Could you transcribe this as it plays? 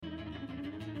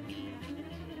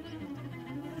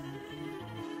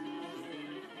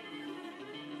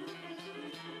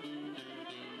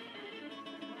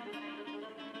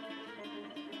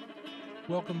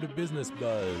Welcome to Business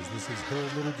Buzz. This is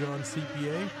Harold Littlejohn,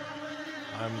 CPA.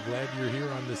 I'm glad you're here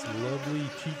on this lovely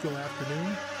Chico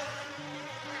afternoon.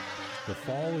 The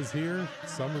fall is here,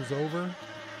 summer's over,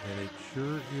 and it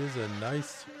sure is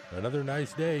another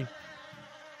nice day.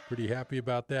 Pretty happy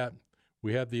about that.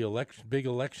 We have the big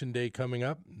election day coming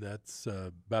up. That's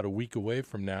about a week away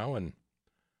from now, and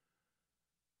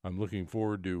I'm looking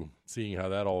forward to seeing how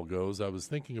that all goes. I was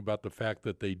thinking about the fact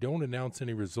that they don't announce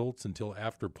any results until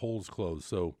after polls close.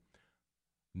 So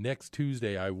next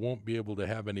Tuesday, I won't be able to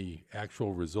have any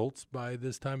actual results by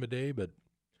this time of day, but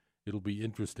it'll be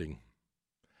interesting.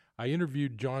 I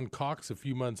interviewed John Cox a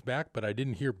few months back, but I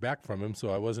didn't hear back from him,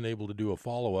 so I wasn't able to do a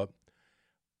follow-up.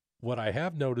 What I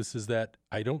have noticed is that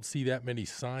I don't see that many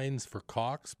signs for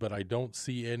Cox, but I don't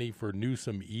see any for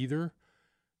Newsom either.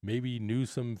 Maybe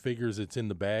Newsom figures it's in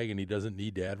the bag and he doesn't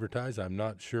need to advertise. I'm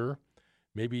not sure.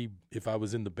 Maybe if I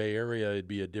was in the Bay Area, it'd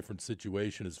be a different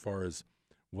situation as far as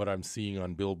what I'm seeing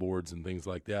on billboards and things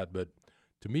like that. But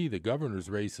to me, the governor's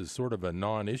race is sort of a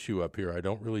non-issue up here. I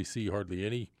don't really see hardly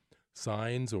any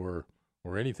signs or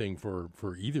anything for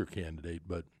either candidate,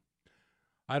 but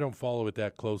I don't follow it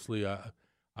that closely.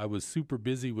 I was super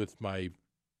busy with my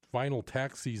final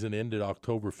tax season ended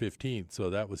October 15th, so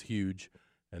that was huge.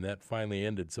 And that finally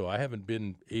ended. So I haven't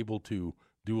been able to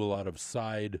do a lot of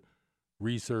side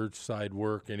research, side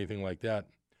work, anything like that,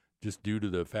 just due to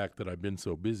the fact that I've been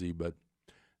so busy. But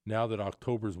now that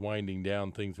October's winding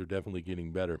down, things are definitely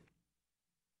getting better.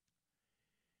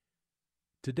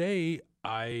 Today,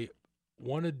 I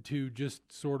wanted to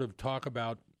just sort of talk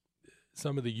about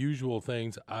some of the usual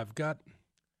things. I've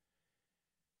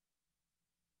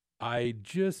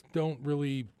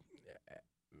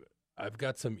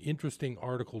got some interesting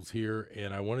articles here,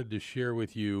 and I wanted to share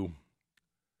with you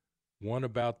one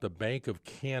about the Bank of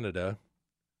Canada,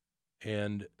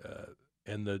 and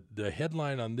the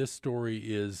headline on this story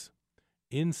is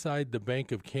 "Inside the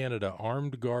Bank of Canada,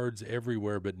 Armed Guards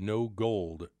Everywhere but No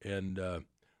Gold." And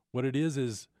what it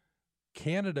is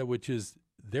Canada, which is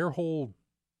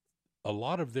a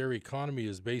lot of their economy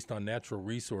is based on natural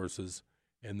resources,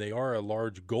 and they are a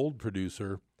large gold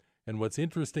producer. And what's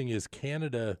interesting is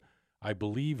Canada, I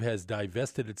believe, has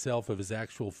divested itself of its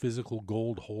actual physical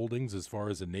gold holdings as far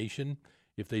as a nation.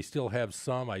 If they still have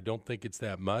some, I don't think it's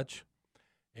that much.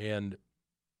 And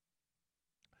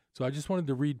so I just wanted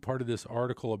to read part of this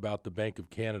article about the Bank of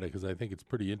Canada because I think it's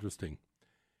pretty interesting.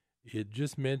 It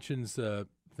just mentions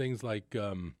things like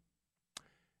a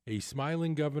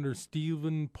smiling governor,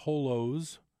 Stephen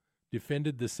Poloz,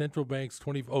 defended the central bank's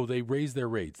they raised their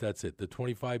rates. That's it, the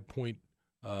 25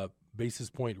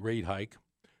 basis point rate hike,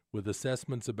 with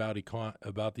assessments about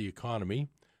the economy,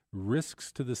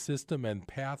 risks to the system, and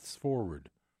paths forward.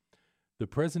 The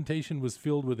presentation was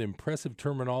filled with impressive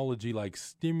terminology like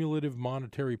stimulative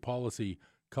monetary policy,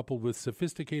 coupled with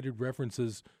sophisticated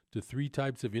references to 3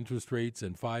 types of interest rates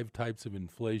and 5 types of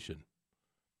inflation.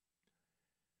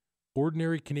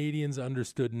 Ordinary Canadians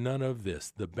understood none of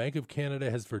this. The Bank of Canada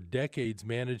has for decades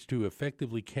managed to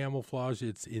effectively camouflage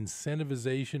its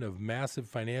incentivization of massive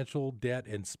financial debt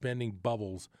and spending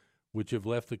bubbles, which have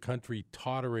left the country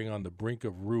tottering on the brink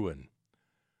of ruin.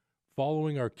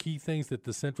 Following are key things that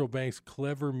the central bank's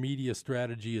clever media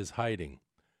strategy is hiding.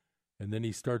 And then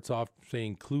he starts off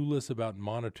saying clueless about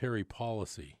monetary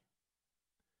policy.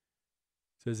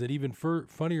 Says an even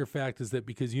funnier fact is that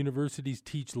because universities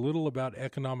teach little about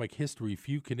economic history,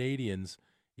 few Canadians,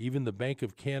 even the Bank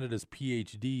of Canada's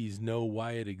PhDs, know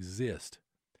why it exists.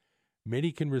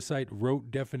 Many can recite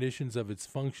rote definitions of its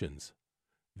functions.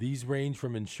 These range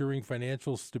from ensuring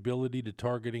financial stability to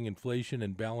targeting inflation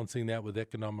and balancing that with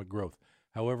economic growth.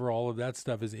 However, all of that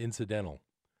stuff is incidental.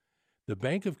 The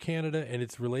Bank of Canada and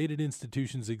its related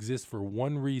institutions exist for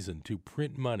one reason: to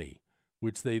print money,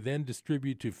 which they then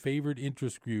distribute to favored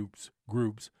interest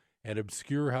groups and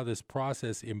obscure how this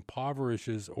process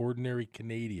impoverishes ordinary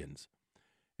Canadians.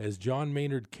 As John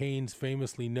Maynard Keynes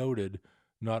famously noted,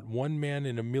 not one man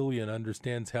in a million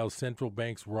understands how central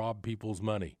banks rob people's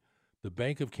money. The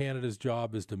Bank of Canada's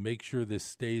job is to make sure this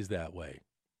stays that way.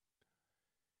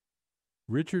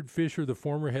 Richard Fisher, the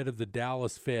former head of the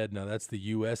Dallas Fed, now that's the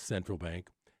U.S. central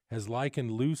bank, has likened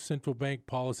loose central bank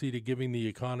policy to giving the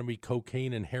economy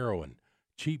cocaine and heroin.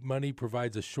 Cheap money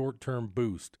provides a short-term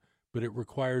boost, but it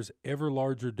requires ever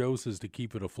larger doses to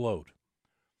keep it afloat.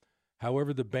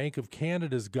 However, the Bank of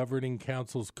Canada's governing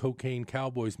council's cocaine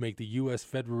cowboys make the U.S.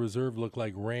 Federal Reserve look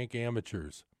like rank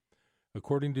amateurs.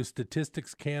 According to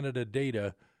Statistics Canada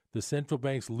data, the central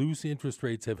bank's loose interest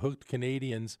rates have hooked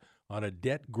Canadians on a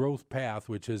debt growth path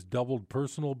which has doubled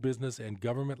personal, business, and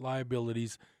government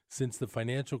liabilities since the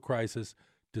financial crisis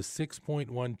to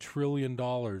 $6.1 trillion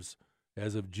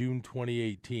as of June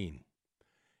 2018.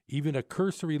 Even a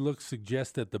cursory look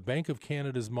suggests that the Bank of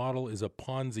Canada's model is a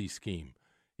Ponzi scheme.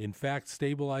 In fact,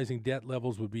 stabilizing debt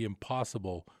levels would be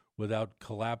impossible without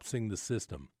collapsing the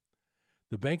system.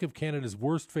 The Bank of Canada's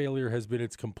worst failure has been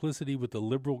its complicity with the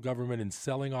Liberal government in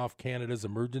selling off Canada's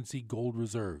emergency gold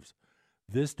reserves.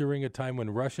 This during a time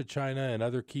when Russia, China, and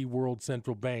other key world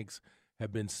central banks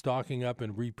have been stocking up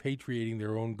and repatriating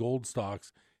their own gold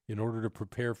stocks in order to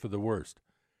prepare for the worst.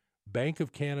 Bank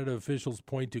of Canada officials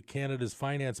point to Canada's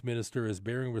finance minister as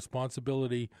bearing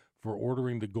responsibility for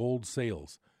ordering the gold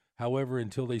sales. However,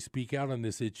 until they speak out on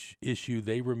this issue,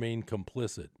 they remain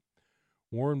complicit.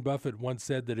 Warren Buffett once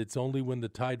said that it's only when the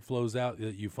tide flows out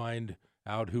that you find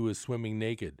out who is swimming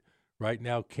naked. Right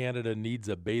now, Canada needs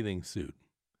a bathing suit.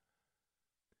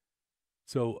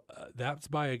 So that's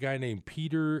by a guy named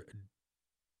Peter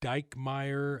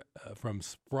Dykmeyer from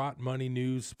Sprott Money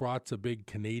News. Sprott's a big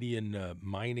Canadian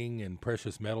mining and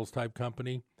precious metals type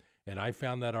company. And I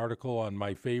found that article on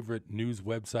my favorite news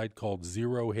website called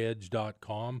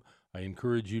zerohedge.com. I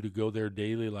encourage you to go there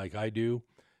daily like I do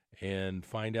and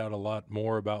find out a lot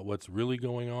more about what's really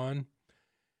going on.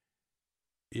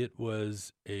 It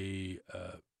was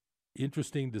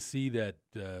interesting to see that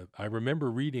I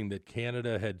remember reading that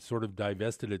Canada had sort of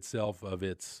divested itself of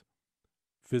its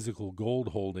physical gold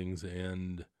holdings,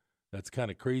 and that's kind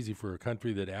of crazy for a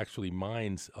country that actually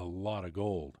mines a lot of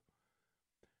gold.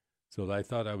 So I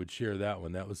thought I would share that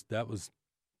one. That was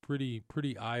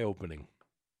pretty eye-opening.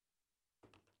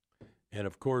 And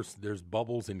of course, there's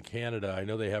bubbles in Canada. I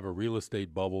know they have a real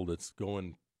estate bubble that's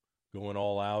going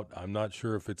all out. I'm not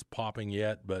sure if it's popping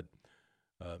yet, but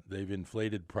they've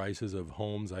inflated prices of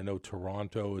homes. I know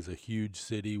Toronto is a huge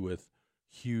city with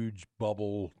huge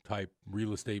bubble-type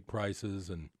real estate prices,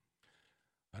 and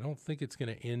I don't think it's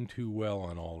going to end too well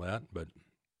on all that, but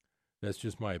that's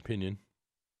just my opinion.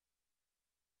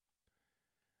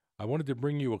 I wanted to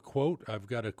bring you a quote. I've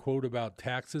got a quote about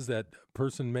taxes that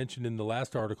person mentioned in the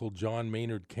last article, John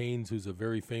Maynard Keynes, who's a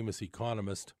very famous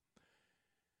economist.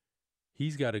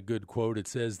 He's got a good quote. It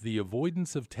says, "The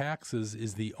avoidance of taxes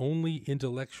is the only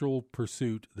intellectual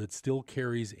pursuit that still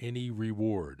carries any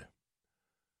reward."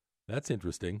 That's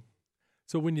interesting.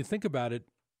 So when you think about it,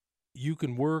 you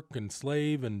can work and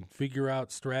slave and figure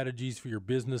out strategies for your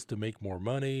business to make more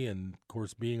money. And, of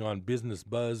course, being on Business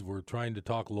Buzz, we're trying to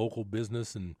talk local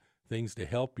business and things to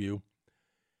help you.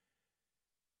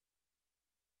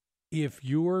 If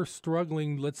you're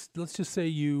struggling, let's just say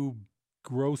you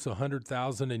gross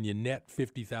 $100,000 and you net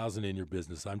 $50,000 in your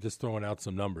business. I'm just throwing out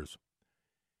some numbers.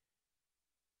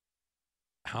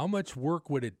 How much work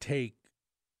would it take,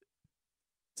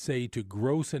 say, to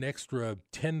gross an extra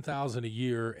 $10,000 a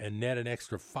year and net an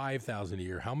extra $5,000 a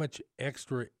year? How much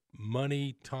extra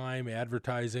money, time,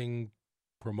 advertising,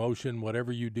 promotion,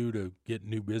 whatever you do to get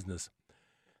new business?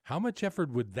 How much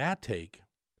effort would that take?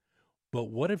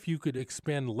 But what if you could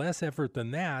expend less effort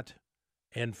than that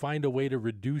and find a way to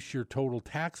reduce your total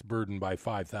tax burden by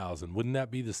 $5,000? Wouldn't that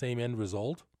be the same end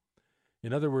result?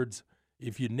 In other words,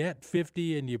 if you net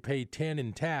 50 and you pay 10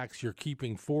 in tax, you're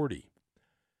keeping 40.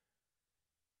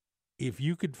 If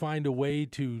you could find a way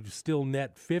to still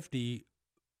net 50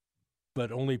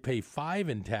 but only pay 5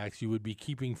 in tax, you would be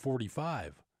keeping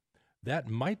 45. That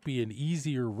might be an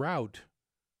easier route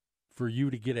for you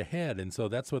to get ahead. And so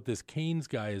that's what this Keynes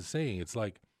guy is saying. It's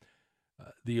like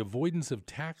the avoidance of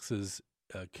taxes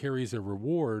carries a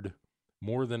reward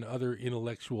more than other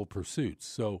intellectual pursuits.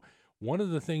 So one of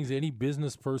the things any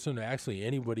business person, actually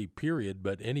anybody period,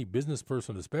 but any business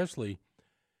person especially,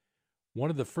 one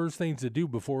of the first things to do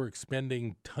before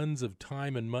expending tons of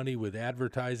time and money with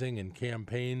advertising and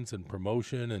campaigns and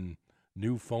promotion and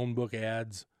new phone book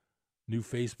ads, new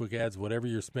Facebook ads, whatever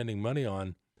you're spending money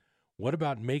on, what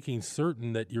about making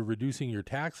certain that you're reducing your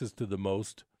taxes to the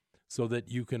most so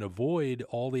that you can avoid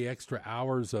all the extra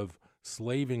hours of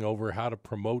slaving over how to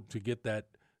promote to get that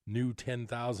new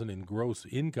 $10,000 in gross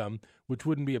income, which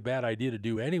wouldn't be a bad idea to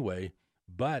do anyway,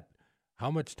 but how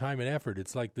much time and effort?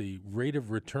 It's like the rate of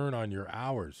return on your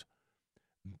hours.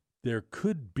 There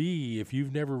could be, if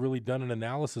you've never really done an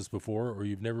analysis before or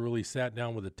you've never really sat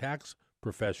down with a tax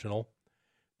professional,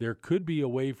 there could be a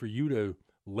way for you to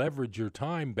leverage your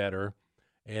time better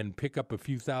and pick up a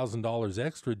few $1,000s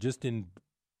extra just in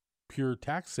pure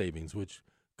tax savings, which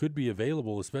could be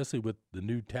available, especially with the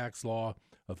new tax law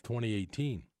of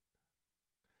 2018.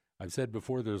 I've said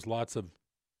before, there's lots of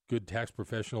good tax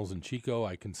professionals in Chico.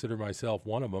 I consider myself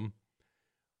one of them.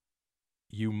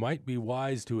 You might be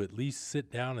wise to at least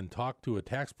sit down and talk to a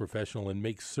tax professional and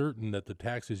make certain that the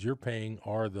taxes you're paying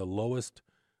are the lowest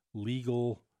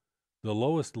legal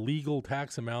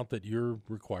tax amount that you're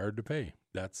required to pay.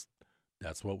 That's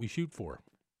that's what we shoot for.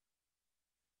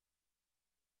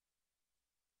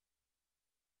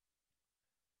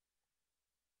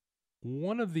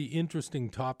 One of the interesting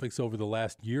topics over the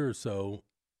last year or so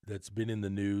that's been in the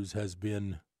news has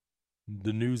been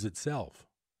the news itself.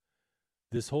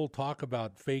 This whole talk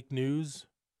about fake news,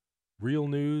 real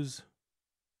news,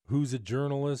 who's a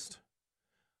journalist.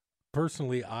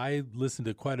 Personally, I listen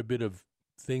to quite a bit of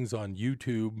things on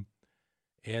YouTube,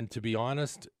 and to be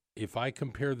honest, if I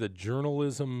compare the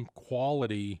journalism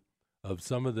quality of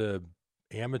some of the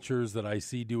amateurs that I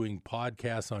see doing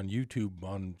podcasts on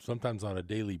YouTube sometimes on a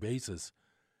daily basis,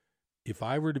 if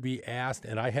I were to be asked,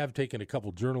 and I have taken a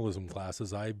couple journalism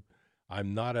classes,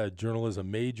 I'm not a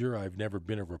journalism major, I've never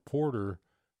been a reporter,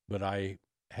 but I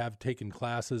have taken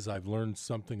classes, I've learned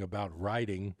something about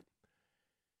writing.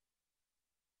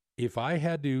 If I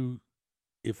had to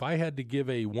give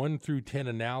a 1 through 10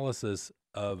 analysis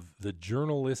of the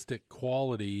journalistic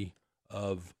quality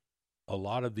of a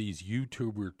lot of these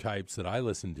YouTuber types that I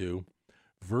listen to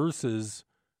versus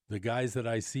the guys that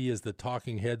I see as the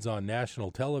talking heads on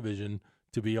national television,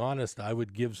 to be honest, I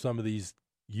would give some of these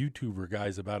YouTuber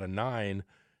guys about a 9,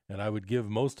 and I would give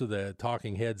most of the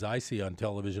talking heads I see on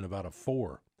television about a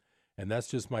 4. And that's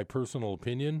just my personal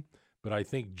opinion, but I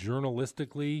think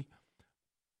journalistically,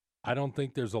 I don't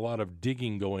think there's a lot of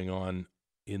digging going on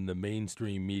in the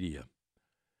mainstream media.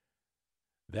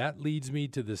 That leads me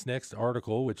to this next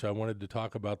article, which I wanted to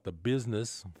talk about the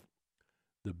business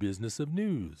of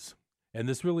news. And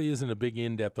this really isn't a big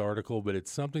in-depth article, but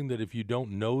it's something that if you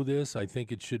don't know this, I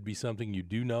think it should be something you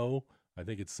do know. I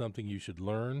think it's something you should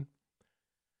learn.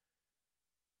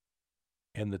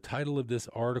 And the title of this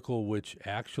article, which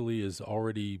actually is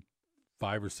already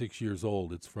 5 or 6 years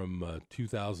old, it's from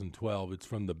 2012. It's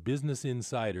from the Business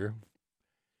Insider.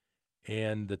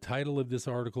 And the title of this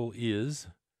article is,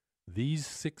 "These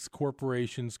 6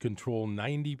 corporations control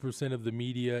 90% of the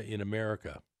media in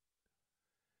America."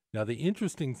 Now, the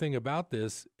interesting thing about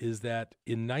this is that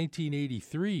in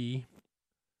 1983,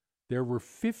 there were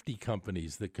 50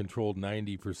 companies that controlled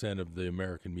 90% of the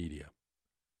American media.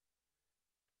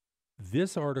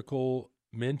 This article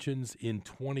mentions in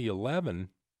 2011,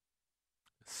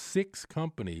 6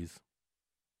 companies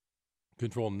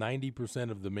control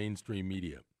 90% of the mainstream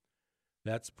media.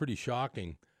 That's pretty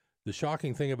shocking. The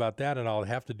shocking thing about that, and I'll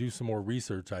have to do some more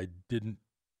research, I didn't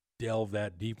delve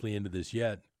that deeply into this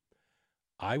yet.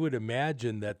 I would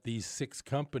imagine that these 6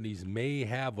 companies may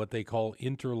have what they call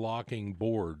interlocking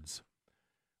boards,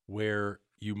 where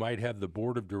you might have the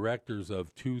board of directors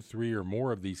of 2, 3, or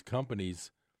more of these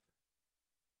companies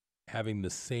having the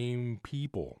same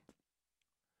people.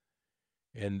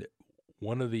 And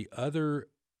one of the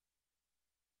other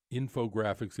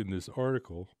infographics in this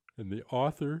article, and the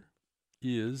author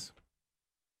is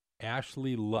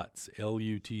Ashley Lutz,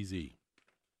 L-U-T-Z.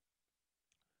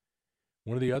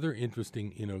 One of the other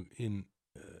interesting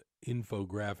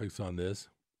infographics on this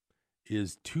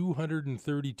is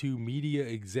 232 media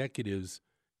executives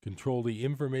control the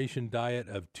information diet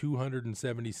of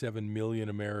 277 million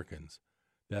Americans.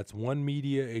 That's one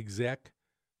media exec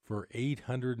for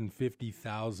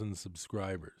 850,000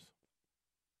 subscribers.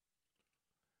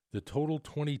 The total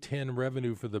 2010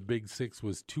 revenue for the Big 6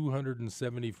 was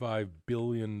 $275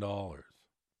 billion. The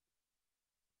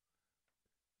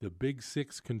Big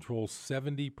 6 controls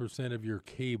 70% of your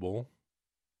cable.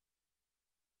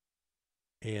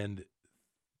 And,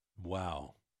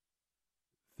 wow,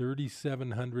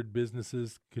 3,700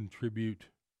 businesses contribute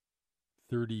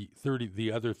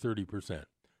the other 30%.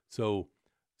 So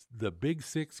the Big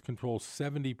 6 controls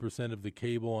 70% of the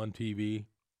cable on TV.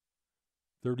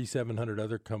 3,700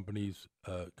 other companies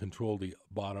control the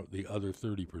other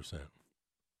 30%.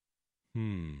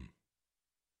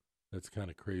 That's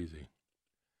kind of crazy.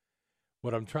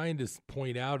 What I'm trying to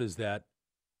point out is that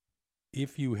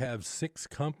if you have 6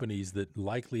 companies that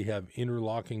likely have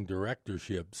interlocking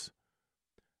directorships,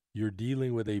 you're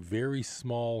dealing with a very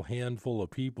small handful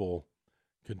of people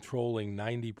controlling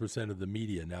 90% of the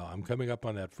media. Now, I'm coming up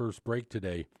on that first break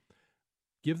today.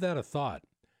 Give that a thought.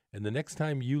 And the next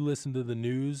time you listen to the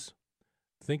news,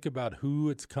 think about who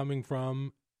it's coming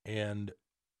from and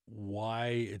why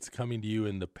it's coming to you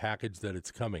in the package that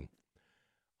it's coming.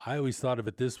 I always thought of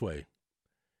it this way.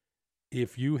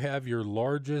 If you have your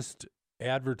largest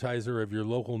advertiser of your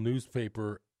local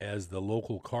newspaper as the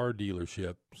local car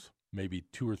dealerships, maybe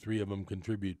 2 or 3 of them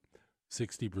contribute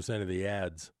 60% of the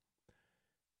ads,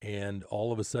 and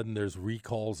all of a sudden there's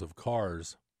recalls of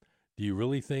cars, do you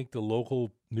really think the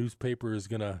local newspaper is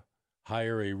going to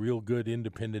hire a real good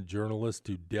independent journalist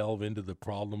to delve into the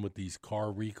problem with these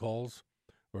car recalls?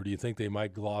 Or do you think they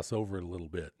might gloss over it a little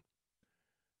bit?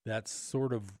 That's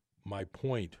sort of my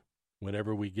point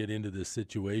whenever we get into this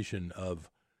situation of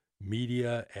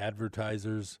media,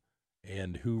 advertisers,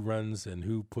 and who runs and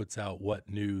who puts out what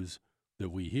news that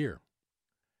we hear.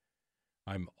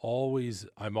 I'm always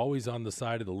on the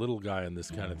side of the little guy on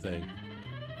this kind of thing,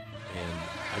 and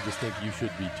I just think you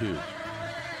should be too.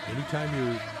 Anytime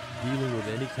you're dealing with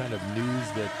any kind of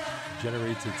news that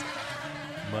generates its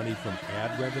money from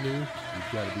ad revenue,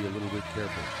 you've got to be a little bit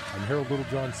careful. I'm Harold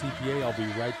Littlejohn, CPA. I'll be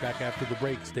right back after the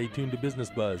break. Stay tuned to Business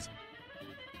Buzz.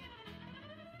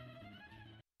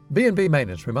 B&B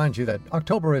Maintenance reminds you that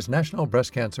October is National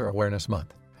Breast Cancer Awareness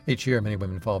Month. Each year, many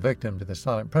women fall victim to the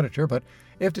silent predator, but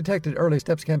if detected early,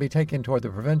 steps can be taken toward the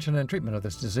prevention and treatment of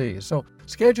this disease. So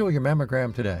schedule your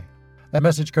mammogram today. That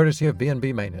message courtesy of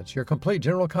B&B Maintenance, your complete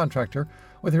general contractor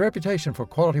with a reputation for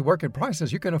quality work at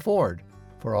prices you can afford.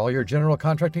 For all your general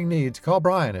contracting needs, call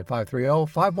Brian at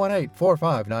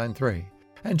 530-518-4593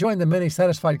 and join the many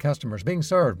satisfied customers being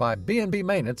served by B&B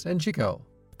Maintenance in Chico.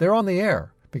 They're on the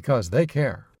air because they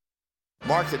care.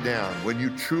 Mark it down. When you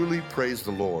truly praise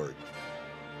the Lord,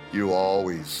 you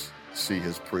always see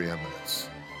his preeminence.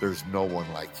 There's no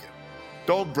one like him.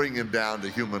 Don't bring him down to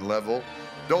human level.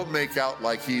 Don't make out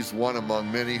like he's one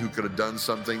among many who could have done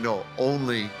something. No,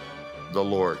 only the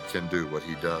Lord can do what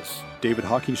he does. David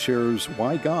Hawkins shares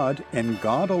why God and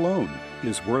God alone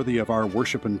is worthy of our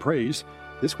worship and praise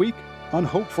this week on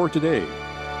Hope for Today.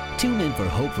 Tune in for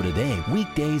Hope for Today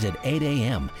weekdays at 8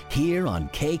 a.m. here on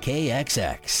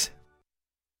KKXX.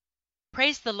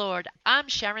 Praise the Lord. I'm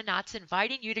Sharon Knotts,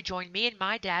 inviting you to join me and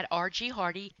my dad, R.G.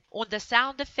 Hardy, on The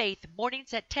Sound of Faith,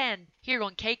 mornings at 10, here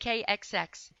on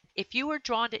KKXX. If you are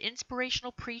drawn to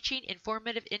inspirational preaching,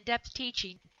 informative in-depth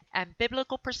teaching, and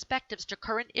biblical perspectives to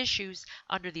current issues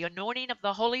under the anointing of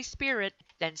the Holy Spirit,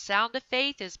 then Sound of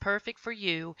Faith is perfect for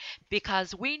you,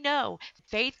 because we know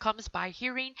faith comes by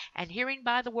hearing, and hearing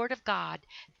by the Word of God.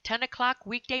 10 o'clock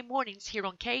weekday mornings here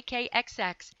on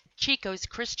KKXX, Chico's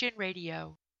Christian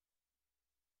Radio.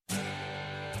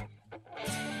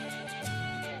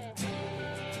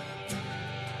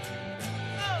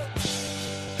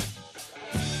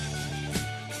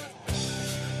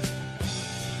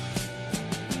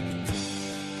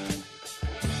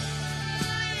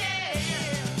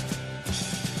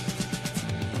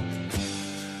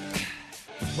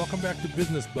 Welcome back to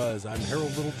Business Buzz. I'm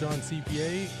Harold Littlejohn,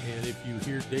 CPA, and if you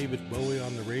hear David Bowie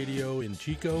on the radio in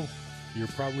Chico, you're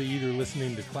probably either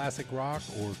listening to classic rock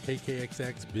or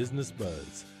KKXX Business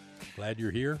Buzz. Glad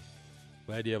you're here.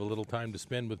 Glad you have a little time to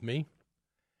spend with me.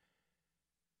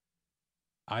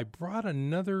 I brought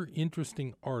another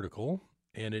interesting article,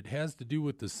 and it has to do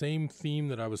with the same theme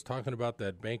that I was talking about,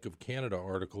 that Bank of Canada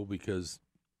article, because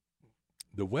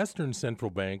the Western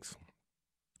central banks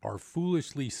are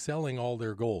foolishly selling all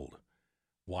their gold.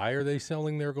 Why are they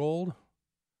selling their gold?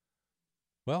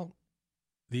 Well,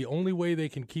 the only way they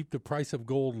can keep the price of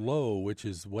gold low, which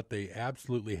is what they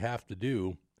absolutely have to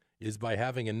do, is by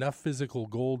having enough physical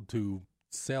gold to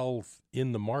sell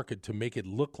in the market to make it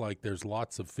look like there's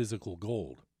lots of physical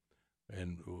gold,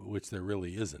 and which there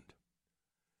really isn't.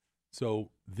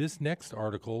 So this next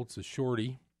article, it's a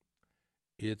shorty.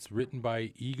 It's written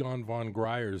by Egon von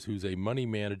Greyerz, who's a money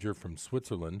manager from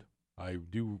Switzerland. I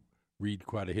do read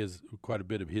quite a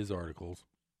bit of his articles.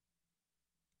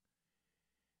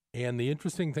 And the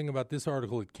interesting thing about this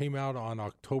article, it came out on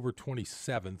October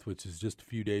 27th, which is just a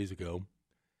few days ago.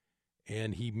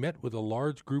 And he met with a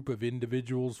large group of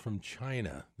individuals from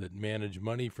China that manage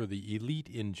money for the elite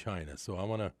in China. So I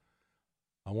want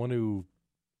to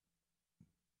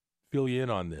fill you in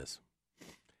on this.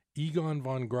 Egon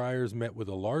von Greyerz met with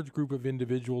a large group of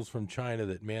individuals from China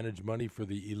that manage money for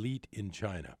the elite in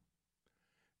China.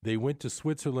 They went to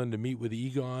Switzerland to meet with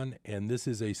Egon, and this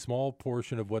is a small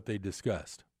portion of what they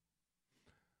discussed.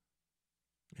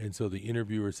 And so the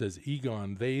interviewer says,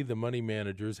 Egon, they, the money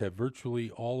managers, have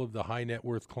virtually all of the high net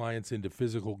worth clients into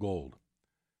physical gold.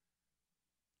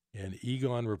 And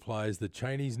Egon replies, the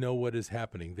Chinese know what is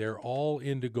happening. They're all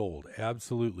into gold.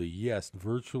 Absolutely. Yes,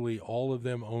 virtually all of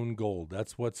them own gold.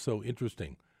 That's what's so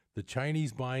interesting. The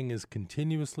Chinese buying is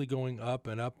continuously going up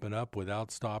and up and up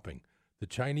without stopping. The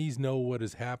Chinese know what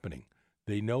is happening.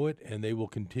 They know it, and they will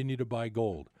continue to buy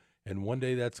gold. And one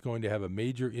day that's going to have a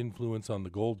major influence on the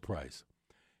gold price.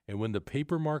 And when the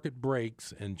paper market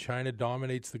breaks and China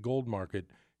dominates the gold market,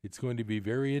 it's going to be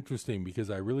very interesting, because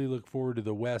I really look forward to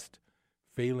the West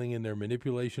failing in their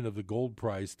manipulation of the gold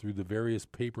price through the various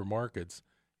paper markets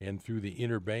and through the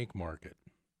interbank market.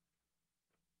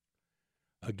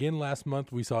 Again, last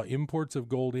month we saw imports of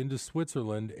gold into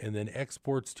Switzerland and then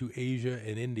exports to Asia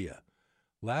and India.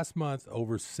 Last month,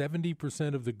 over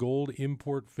 70% of the gold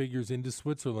import figures into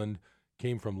Switzerland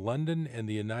came from London and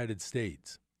the United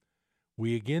States.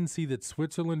 We again see that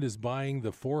Switzerland is buying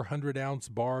the 400-ounce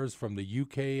bars from the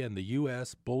UK and the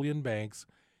US bullion banks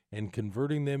and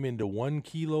converting them into 1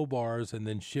 kilo bars and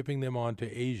then shipping them on to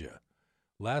Asia.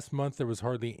 Last month, there was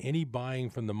hardly any buying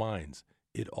from the mines.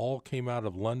 It all came out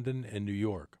of London and New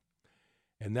York.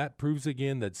 And that proves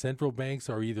again that central banks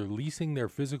are either leasing their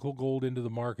physical gold into the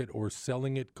market or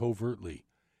selling it covertly.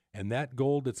 And that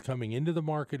gold that's coming into the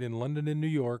market in London and New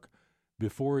York,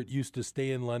 before it used to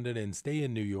stay in London and stay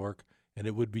in New York, and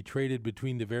it would be traded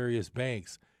between the various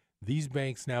banks, these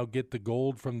banks now get the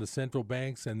gold from the central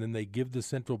banks, and then they give the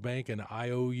central bank an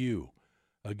IOU.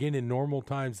 Again, in normal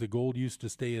times, the gold used to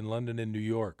stay in London and New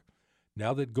York.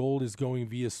 Now that gold is going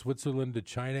via Switzerland to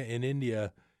China and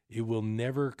India, it will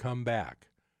never come back.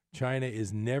 China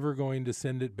is never going to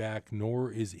send it back,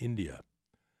 nor is India.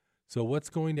 So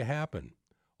what's going to happen?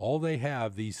 All they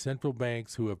have, these central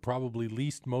banks who have probably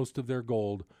leased most of their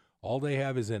gold, all they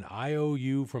have is an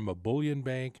IOU from a bullion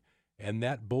bank, and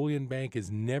that bullion bank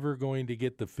is never going to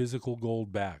get the physical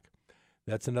gold back.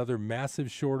 That's another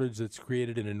massive shortage that's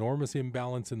created an enormous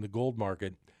imbalance in the gold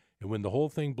market, and when the whole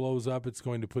thing blows up, it's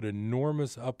going to put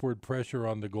enormous upward pressure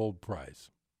on the gold price.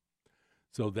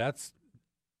 So that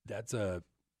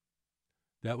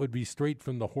would be straight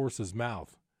from the horse's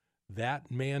mouth. That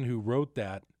man who wrote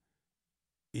that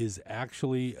is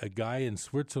actually a guy in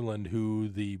Switzerland who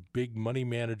the big money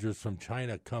managers from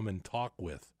China come and talk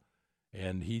with.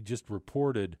 And he just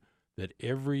reported that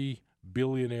every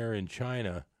billionaire in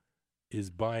China is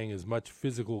buying as much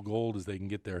physical gold as they can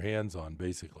get their hands on,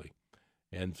 basically.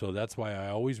 And so that's why I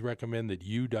always recommend that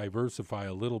you diversify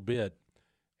a little bit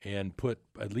and put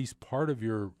at least part of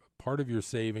your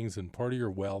savings and part of your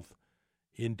wealth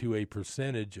into a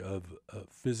percentage of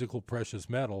physical precious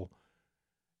metal.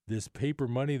 This paper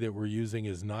money that we're using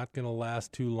is not going to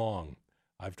last too long.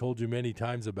 I've told you many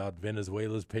times about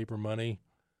Venezuela's paper money.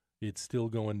 It's still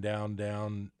going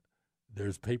down.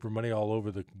 There's paper money all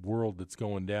over the world that's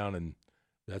going down, and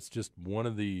that's just one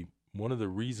of the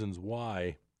reasons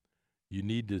why you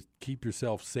need to keep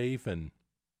yourself safe and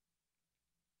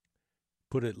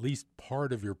put at least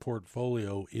part of your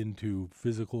portfolio into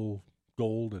physical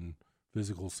gold and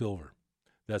physical silver.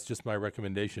 That's just my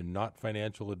recommendation, not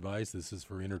financial advice. This is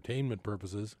for entertainment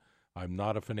purposes. I'm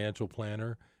not a financial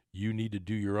planner. You need to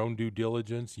do your own due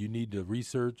diligence. You need to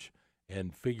research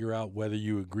and figure out whether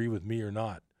you agree with me or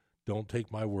not. Don't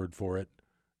take my word for it.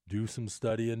 Do some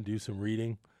studying, do some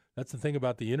reading. That's the thing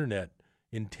about the internet.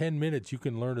 In 10 minutes, you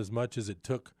can learn as much as it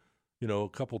took, a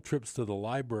couple trips to the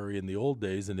library in the old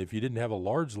days. And if you didn't have a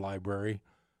large library,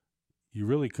 you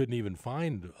really couldn't even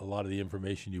find a lot of the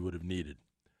information you would have needed.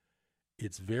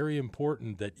 It's very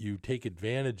important that you take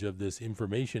advantage of this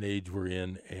information age we're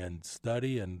in and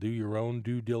study and do your own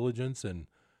due diligence and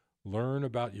learn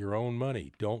about your own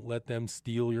money. Don't let them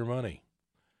steal your money.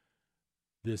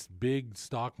 This big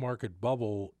stock market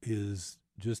bubble is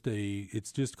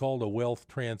it's just called a wealth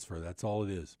transfer. That's all it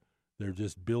is. They're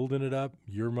just building it up.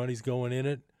 Your money's going in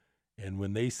it. And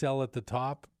when they sell at the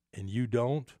top and you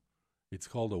don't, it's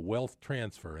called a wealth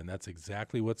transfer. And that's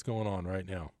exactly what's going on right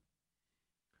now.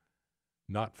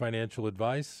 Not financial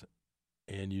advice,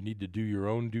 and you need to do your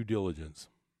own due diligence.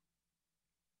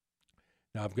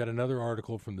 Now, I've got another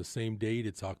article from the same date.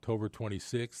 It's October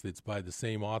 26th. It's by the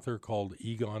same author called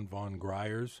Egon von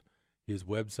Greyerz. His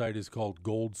website is called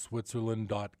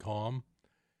goldswitzerland.com.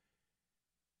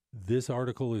 This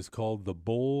article is called The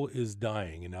Bull is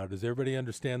Dying. And now, does everybody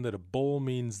understand that a bull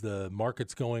means the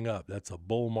market's going up? That's a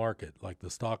bull market, like the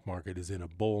stock market is in a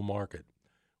bull market.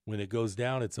 When it goes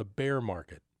down, it's a bear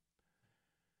market.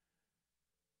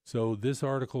 So this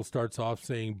article starts off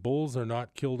saying, bulls are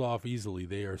not killed off easily.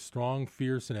 They are strong,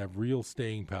 fierce, and have real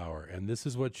staying power. And this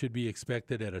is what should be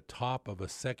expected at a top of a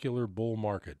secular bull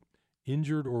market.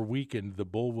 Injured or weakened, the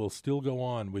bull will still go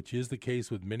on, which is the case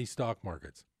with many stock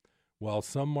markets. While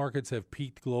some markets have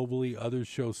peaked globally, others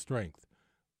show strength.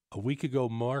 A week ago,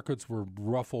 markets were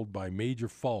ruffled by major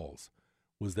falls.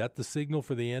 Was that the signal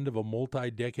for the end of a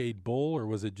multi-decade bull, or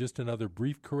was it just another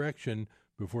brief correction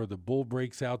before the bull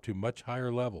breaks out to much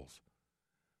higher levels?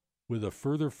 With a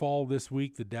further fall this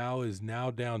week, the Dow is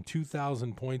now down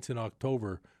 2,000 points in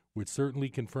October, which certainly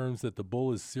confirms that the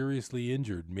bull is seriously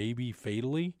injured, maybe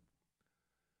fatally.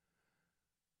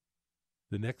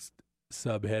 The next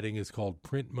subheading is called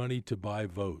Print Money to Buy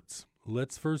Votes.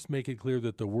 Let's first make it clear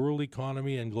that the world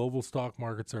economy and global stock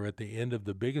markets are at the end of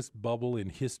the biggest bubble in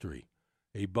history.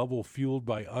 A bubble fueled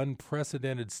by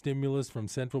unprecedented stimulus from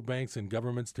central banks and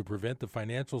governments to prevent the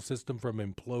financial system from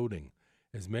imploding.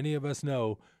 As many of us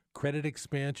know, credit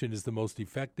expansion is the most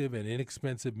effective and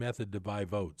inexpensive method to buy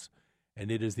votes.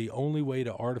 and it is the only way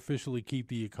to artificially keep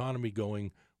the economy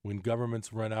going when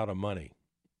governments run out of money.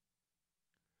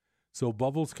 So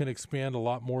bubbles can expand a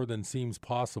lot more than seems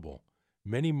possible.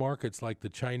 Many markets, like the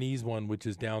Chinese one, which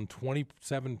is down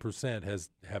 27%,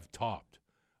 have topped.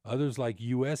 Others, like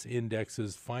U.S.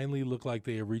 indexes, finally look like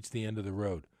they have reached the end of the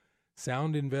road.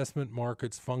 Sound investment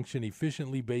markets function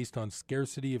efficiently based on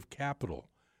scarcity of capital.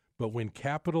 But when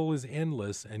capital is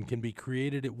endless and can be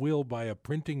created at will by a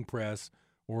printing press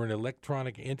or an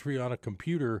electronic entry on a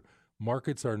computer,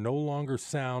 markets are no longer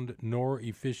sound nor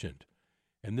efficient.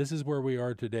 And this is where we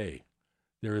are today.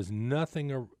 There is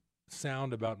nothing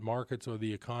sound about markets or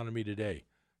the economy today.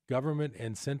 Government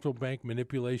and central bank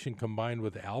manipulation combined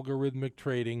with algorithmic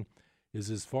trading is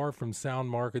as far from sound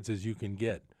markets as you can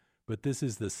get. But this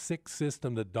is the sick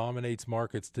system that dominates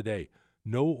markets today.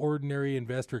 No ordinary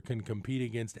investor can compete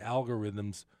against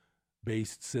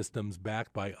algorithms-based systems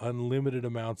backed by unlimited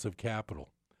amounts of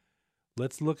capital.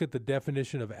 Let's look at the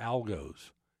definition of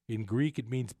algos. In Greek, it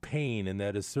means pain, and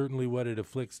that is certainly what it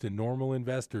afflicts to normal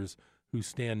investors who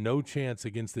stand no chance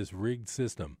against this rigged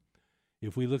system.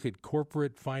 If we look at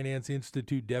Corporate Finance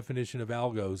Institute definition of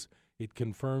algos, it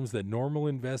confirms that normal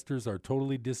investors are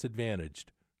totally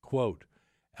disadvantaged. Quote,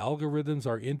 algorithms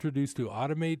are introduced to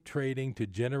automate trading to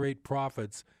generate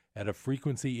profits at a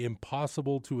frequency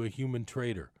impossible to a human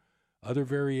trader. Other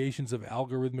variations of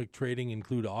algorithmic trading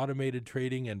include automated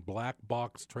trading and black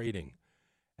box trading.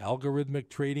 Algorithmic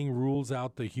trading rules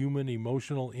out the human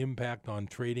emotional impact on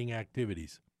trading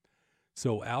activities.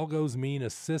 So algos mean a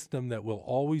system that will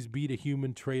always beat a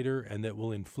human trader and that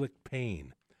will inflict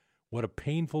pain. What a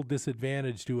painful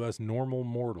disadvantage to us normal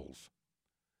mortals.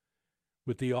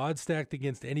 With the odds stacked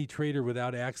against any trader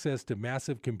without access to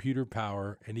massive computer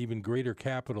power and even greater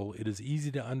capital, it is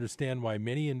easy to understand why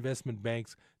many investment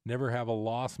banks never have a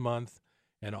loss month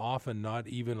and often not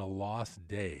even a loss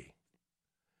day.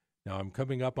 Now, I'm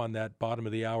coming up on that bottom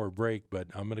of the hour break, but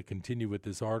I'm going to continue with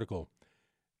this article.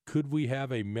 Could we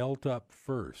have a melt-up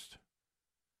first?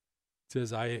 It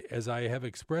says, as I have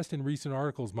expressed in recent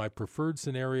articles, my preferred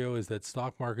scenario is that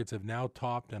stock markets have now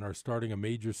topped and are starting a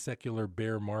major secular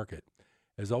bear market.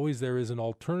 As always, there is an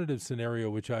alternative scenario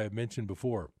which I have mentioned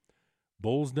before.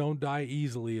 Bulls don't die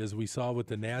easily, as we saw with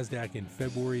the NASDAQ in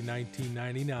February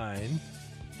 1999.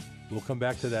 We'll come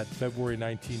back to that February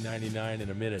 1999 in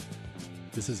a minute.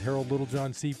 This is Harold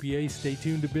Littlejohn, CPA. Stay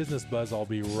tuned to Business Buzz. I'll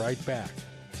be right back.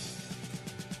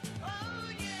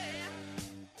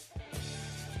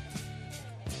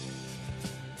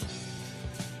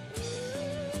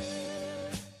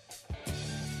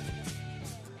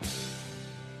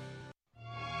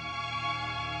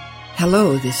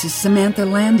 Hello, this is Samantha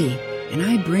Landy, and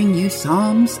I bring you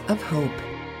Psalms of Hope,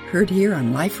 heard here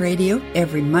on Life Radio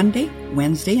every Monday,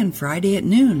 Wednesday, and Friday at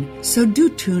noon. So do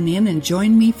tune in and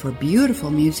join me for beautiful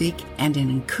music and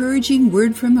an encouraging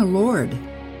word from the Lord.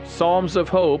 Psalms of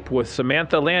Hope with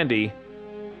Samantha Landy,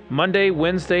 Monday,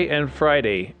 Wednesday, and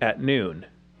Friday at noon,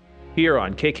 here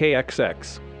on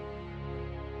KKXX.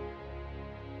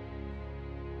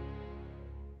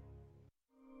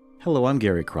 Hello, I'm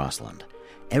Gary Crossland.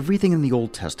 Everything in the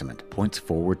Old Testament points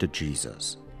forward to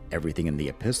Jesus. Everything in the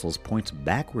epistles points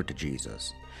backward to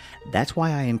Jesus. That's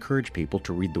why I encourage people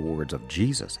to read the words of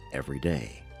Jesus every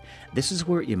day. This is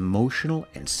where emotional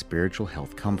and spiritual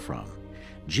health come from.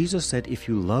 Jesus said, if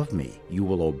you love me, you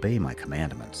will obey my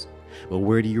commandments. Well,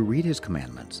 where do you read his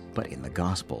commandments? But in the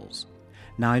Gospels.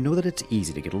 Now, I know that it's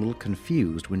easy to get a little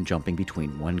confused when jumping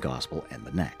between one gospel and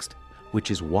the next, which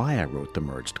is why I wrote the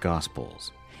Merged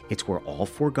Gospels. It's where all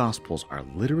four Gospels are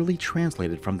literally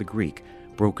translated from the Greek,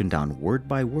 broken down word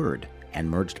by word, and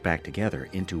merged back together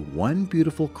into one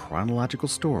beautiful chronological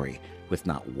story with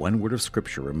not one word of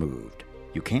Scripture removed.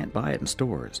 You can't buy it in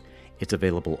stores. It's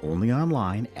available only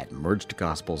online at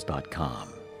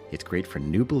mergedgospels.com. It's great for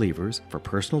new believers, for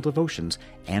personal devotions,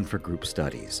 and for group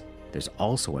studies. There's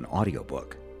also an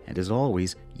audiobook. And as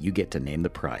always, you get to name the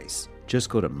price. Just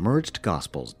go to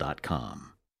mergedgospels.com.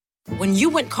 When you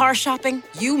went car shopping,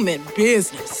 you meant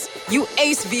business. You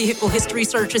aced vehicle history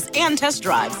searches and test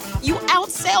drives. You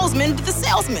out-salesmaned the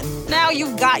salesman. Now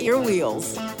you've got your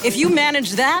wheels. If you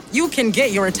manage that, you can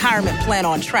get your retirement plan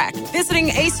on track. Visiting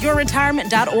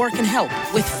aceyourretirement.org can help.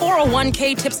 With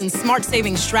 401k tips and smart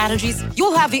saving strategies,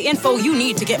 you'll have the info you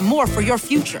need to get more for your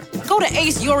future. Go to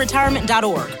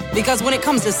aceyourretirement.org, because when it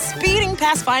comes to speeding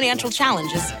past financial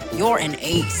challenges, you're an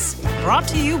ace. Brought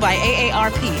to you by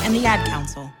AARP and the Ad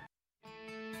Council.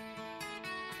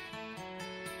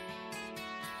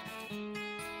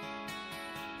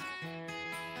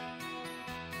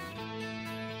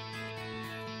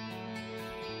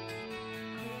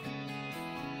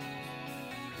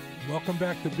 Welcome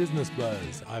back to Business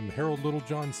Buzz. I'm Harold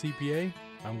Littlejohn, CPA.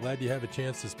 I'm glad you have a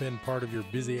chance to spend part of your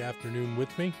busy afternoon with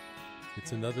me.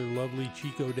 It's another lovely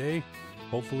Chico day.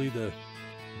 Hopefully the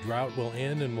drought will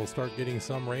end and we'll start getting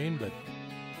some rain, but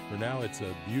for now it's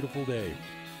a beautiful day.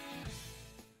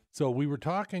 So we were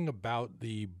talking about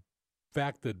the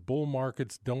fact that bull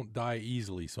markets don't die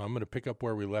easily, so I'm going to pick up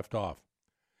where we left off.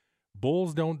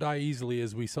 Bulls don't die easily,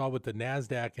 as we saw with the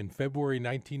NASDAQ in February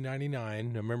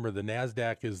 1999. Remember, the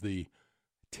NASDAQ is the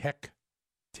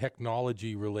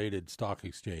technology-related stock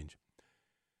exchange.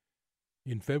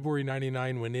 In February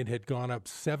 99, when it had gone up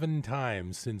 7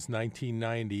 times since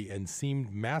 1990 and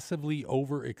seemed massively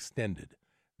overextended,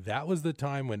 that was the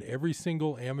time when every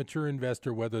single amateur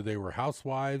investor, whether they were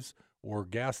housewives or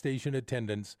gas station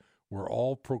attendants, were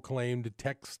all proclaimed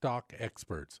tech stock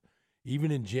experts.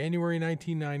 Even in January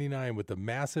 1999, with the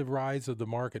massive rise of the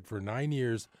market for 9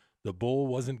 years, the bull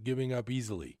wasn't giving up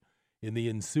easily. In the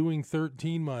ensuing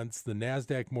 13 months, the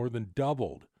NASDAQ more than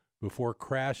doubled before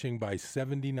crashing by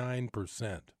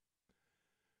 79%.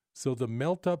 So the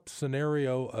melt-up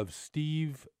scenario of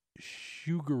Steve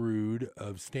Shugarud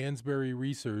of Stansberry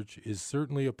Research is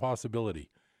certainly a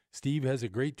possibility. Steve has a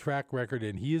great track record,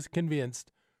 and he is convinced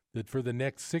that for the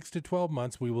next 6 to 12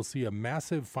 months, we will see a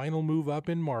massive final move up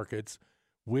in markets,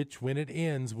 which, when it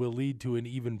ends, will lead to an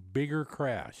even bigger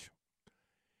crash.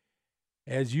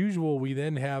 As usual, we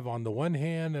then have on the one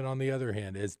hand and on the other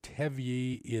hand, as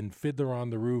Tevye in Fiddler on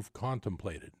the Roof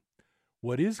contemplated.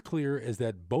 What is clear is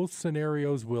that both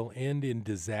scenarios will end in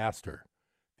disaster.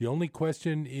 The only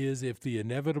question is if the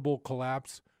inevitable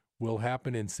collapse will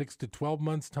happen in 6 to 12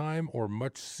 months' time or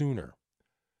much sooner.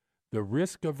 The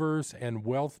risk-averse and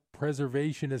wealth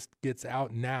preservationist gets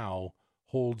out now,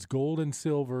 holds gold and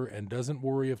silver, and doesn't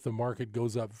worry if the market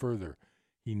goes up further.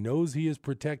 He knows he is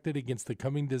protected against the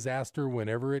coming disaster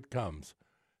whenever it comes.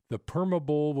 The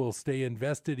perma-bull will stay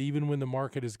invested even when the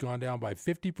market has gone down by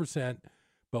 50%,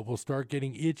 but will start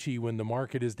getting itchy when the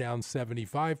market is down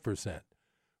 75%.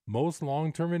 Most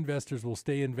long-term investors will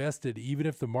stay invested even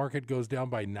if the market goes down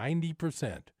by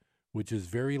 90%, which is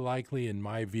very likely in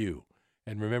my view.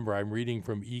 And remember, I'm reading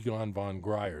from Egon von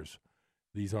Greyerz.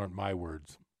 These aren't my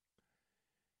words.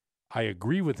 I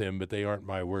agree with him, but they aren't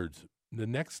my words. The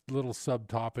next little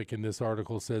subtopic in this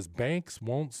article says, banks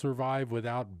won't survive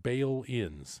without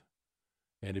bail-ins.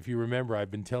 And if you remember,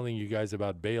 I've been telling you guys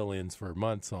about bail-ins for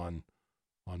months on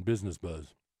Business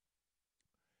Buzz.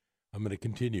 I'm going to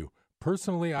continue.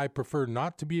 Personally, I prefer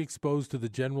not to be exposed to the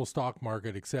general stock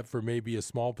market except for maybe a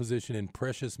small position in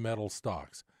precious metal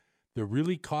stocks. The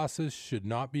really cautious should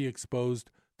not be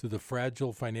exposed to the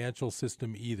fragile financial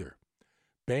system either.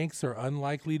 Banks are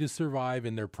unlikely to survive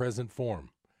in their present form.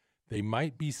 They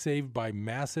might be saved by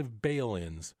massive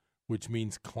bail-ins, which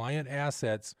means client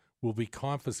assets will be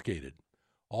confiscated.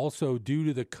 Also, due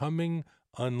to the coming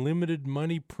unlimited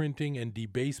money printing and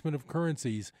debasement of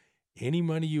currencies, any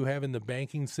money you have in the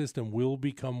banking system will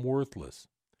become worthless.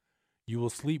 You will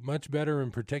sleep much better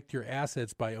and protect your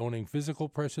assets by owning physical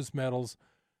precious metals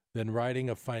than riding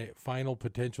a final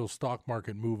potential stock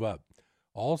market move up.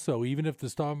 Also, even if the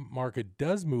stock market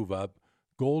does move up,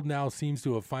 gold now seems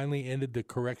to have finally ended the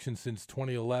correction since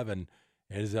 2011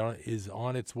 and is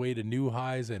on its way to new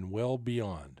highs and well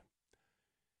beyond.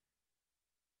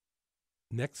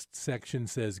 Next section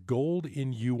says gold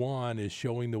in yuan is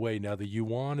showing the way. Now, the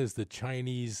yuan is the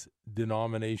Chinese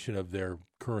denomination of their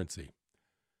currency.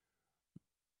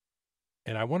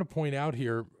 And I want to point out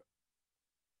here,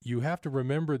 you have to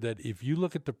remember that if you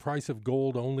look at the price of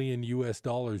gold only in U.S.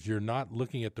 dollars, you're not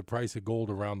looking at the price of gold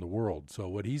around the world. So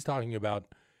what he's talking about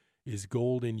is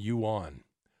gold in yuan.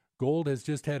 Gold has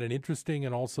just had an interesting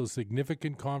and also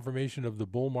significant confirmation of the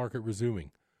bull market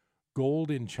resuming. Gold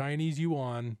in Chinese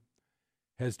yuan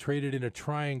has traded in a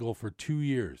triangle for 2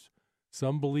 years.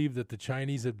 Some believe that the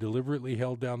Chinese have deliberately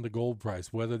held down the gold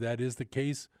price. Whether that is the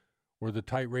case or the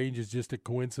tight range is just a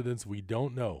coincidence, we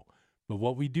don't know. But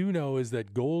what we do know is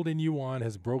that gold in yuan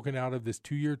has broken out of this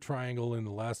 2-year triangle in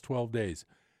the last 12 days.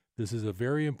 This is a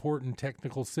very important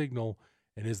technical signal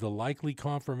and is the likely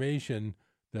confirmation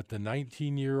that the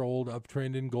 19-year-old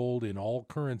uptrend in gold in all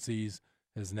currencies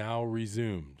has now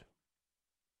resumed.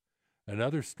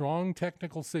 Another strong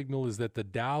technical signal is that the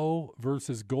Dow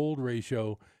versus gold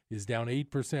ratio is down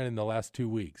 8% in the last 2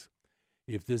 weeks.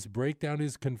 If this breakdown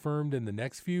is confirmed in the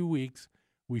next few weeks,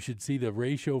 we should see the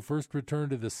ratio first return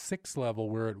to the 6 level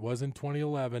where it was in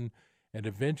 2011 and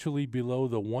eventually below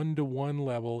the 1-to-1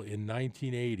 level in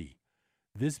 1980.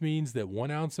 This means that 1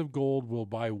 ounce of gold will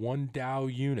buy 1 Dow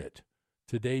unit.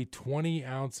 Today, 20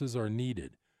 ounces are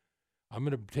needed. I'm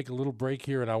going to take a little break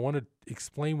here, and I want to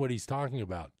explain what he's talking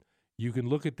about. You can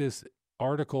look at this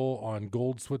article on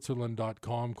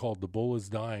goldswitzerland.com called The Bull is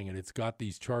Dying, and it's got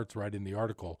these charts right in the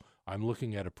article. I'm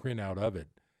looking at a printout of it.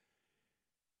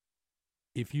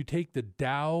 If you take the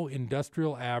Dow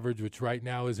Industrial Average, which right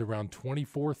now is around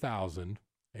 24,000,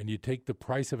 and you take the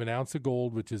price of an ounce of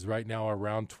gold, which is right now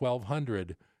around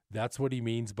 1,200, that's what he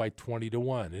means by 20 to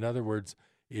 1. In other words,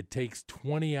 it takes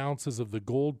 20 ounces of the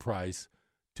gold price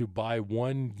to buy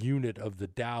 1 unit of the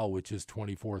Dow, which is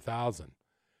 24,000.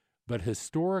 But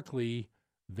historically,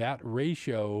 that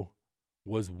ratio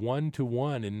was 1 to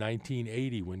 1 in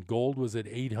 1980. When gold was at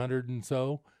 800 and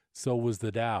so was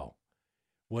the Dow.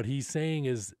 What he's saying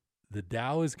is the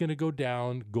Dow is going to go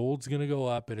down, gold's going to go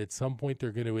up, and at some point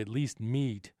they're going to at least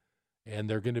meet, and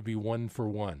they're going to be 1 for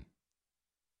 1.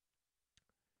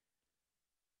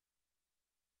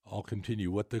 I'll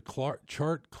continue. What the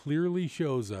chart clearly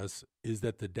shows us is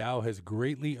that the Dow has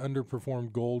greatly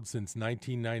underperformed gold since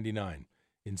 1999.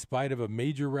 In spite of a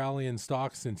major rally in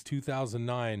stocks since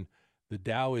 2009, the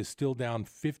Dow is still down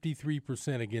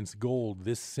 53% against gold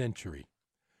this century.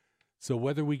 So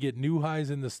whether we get new highs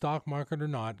in the stock market or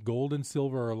not, gold and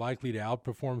silver are likely to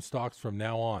outperform stocks from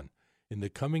now on. In the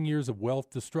coming years of wealth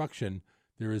destruction,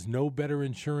 there is no better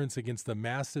insurance against the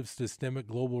massive systemic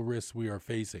global risks we are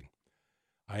facing.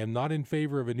 I am not in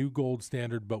favor of a new gold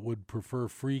standard, but would prefer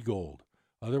free gold.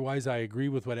 Otherwise, I agree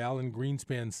with what Alan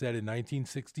Greenspan said in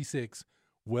 1966,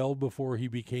 well before he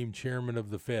became chairman of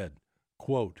the Fed.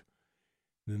 Quote,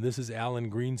 and this is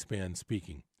Alan Greenspan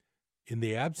speaking, in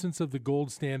the absence of the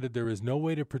gold standard, there is no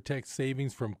way to protect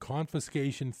savings from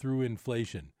confiscation through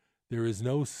inflation. There is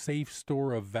no safe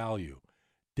store of value.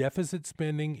 Deficit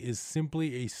spending is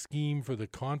simply a scheme for the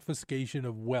confiscation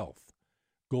of wealth.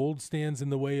 Gold stands in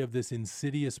the way of this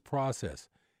insidious process.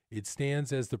 It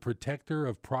stands as the protector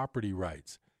of property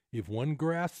rights. If one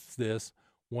grasps this,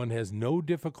 one has no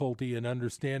difficulty in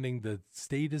understanding the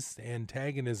statist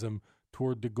antagonism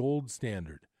toward the gold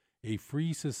standard. A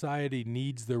free society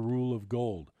needs the rule of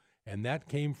gold. And that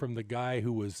came from the guy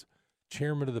who was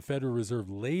chairman of the Federal Reserve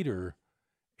later,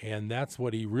 and that's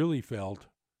what he really felt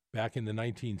back in the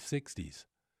 1960s.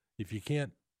 If you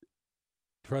can't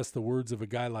trust the words of a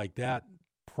guy like that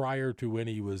prior to when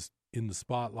he was in the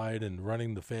spotlight and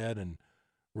running the Fed and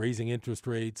raising interest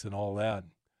rates and all that,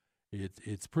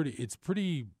 that's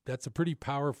a pretty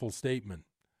powerful statement.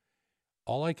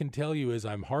 All I can tell you is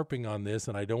I'm harping on this,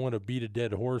 and I don't want to beat a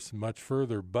dead horse much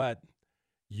further, but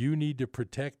you need to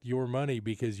protect your money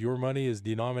because your money is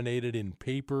denominated in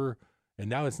paper, and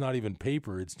now it's not even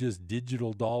paper. It's just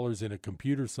digital dollars in a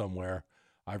computer somewhere.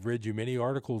 I've read you many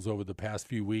articles over the past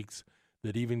few weeks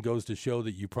that even goes to show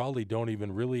that you probably don't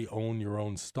even really own your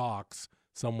own stocks.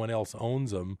 Someone else owns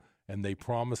them, and they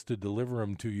promise to deliver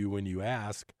them to you when you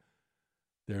ask.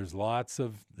 There's lots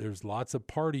of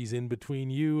parties in between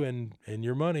you and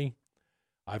your money.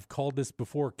 I've called this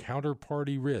before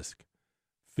counterparty risk.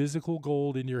 Physical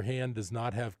gold in your hand does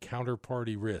not have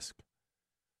counterparty risk.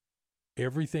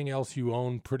 Everything else you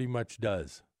own pretty much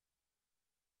does.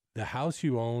 The house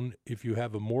you own, if you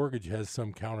have a mortgage, has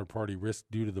some counterparty risk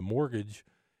due to the mortgage.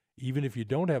 Even if you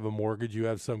don't have a mortgage, you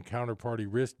have some counterparty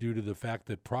risk due to the fact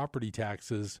that property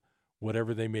taxes,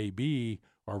 whatever they may be,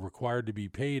 are required to be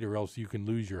paid, or else you can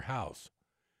lose your house.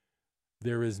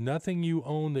 There is nothing you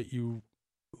own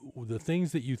the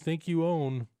things that you think you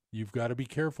own, you've got to be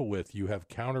careful with. You have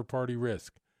counterparty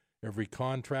risk. Every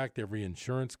contract, every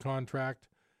insurance contract,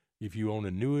 if you own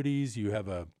annuities, you have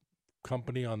a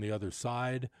company on the other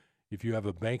side. If you have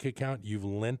a bank account, you've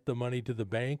lent the money to the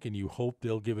bank and you hope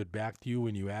they'll give it back to you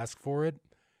when you ask for it.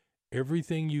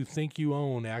 Everything you think you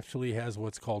own actually has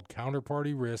what's called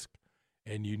counterparty risk,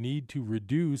 and you need to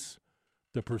reduce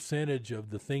the percentage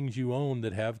of the things you own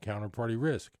that have counterparty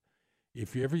risk.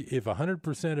 If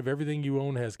 100% of everything you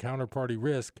own has counterparty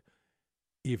risk,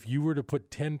 if you were to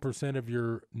put 10% of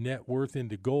your net worth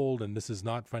into gold, and this is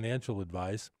not financial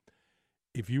advice,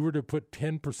 if you were to put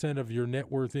 10% of your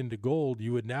net worth into gold,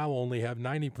 you would now only have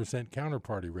 90%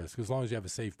 counterparty risk, as long as you have a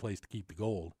safe place to keep the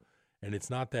gold. And it's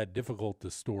not that difficult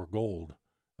to store gold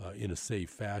in a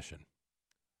safe fashion.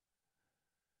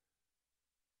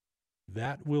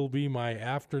 That will be my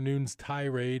afternoon's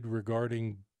tirade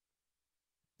regarding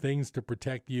things to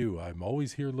protect you. I'm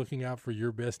always here looking out for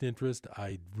your best interest.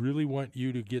 I really want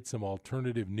you to get some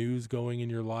alternative news going in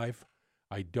your life.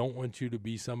 I don't want you to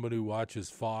be somebody who watches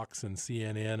Fox and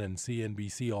CNN and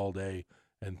CNBC all day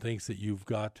and thinks that you've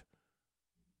got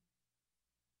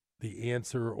the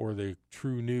answer or the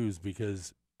true news,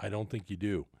 because I don't think you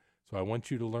do. So I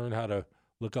want you to learn how to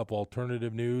look up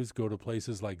alternative news. Go to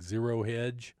places like Zero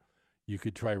Hedge. You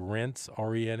could try Rents,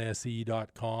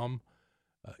 RENSE.com.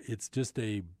 It's just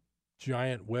a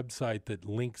giant website that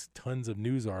links tons of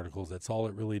news articles. That's all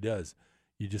it really does.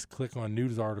 You just click on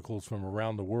news articles from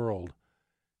around the world.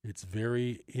 It's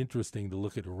very interesting to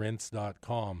look at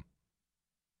rents.com.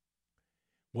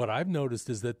 What I've noticed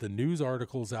is that the news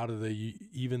articles out of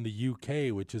even the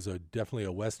UK, which is definitely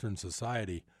a Western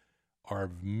society, are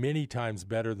many times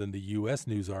better than the U.S.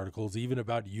 news articles, even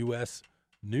about U.S.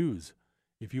 news.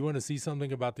 If you want to see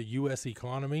something about the U.S.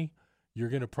 economy, you're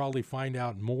going to probably find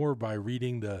out more by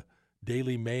reading the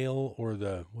Daily Mail or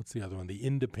what's the other one, the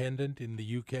Independent in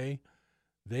the UK.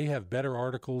 They have better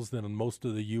articles than most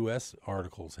of the U.S.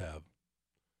 articles have.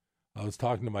 I was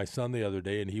talking to my son the other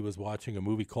day, and he was watching a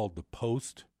movie called The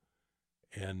Post,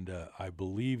 and I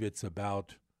believe it's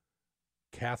about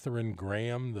Katharine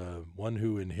Graham, the one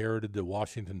who inherited the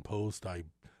Washington Post. I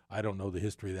don't know the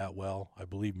history that well. I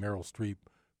believe Meryl Streep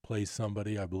plays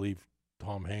somebody. I believe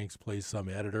Tom Hanks plays some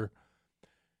editor.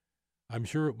 I'm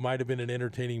sure it might have been an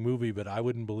entertaining movie, but I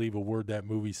wouldn't believe a word that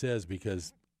movie says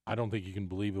because I don't think you can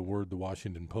believe a word the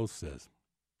Washington Post says.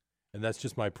 And that's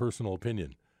just my personal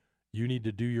opinion. You need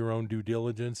to do your own due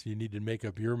diligence. You need to make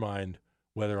up your mind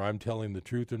whether I'm telling the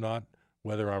truth or not,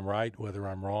 whether I'm right, whether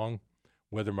I'm wrong,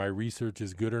 whether my research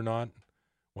is good or not.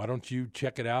 Why don't you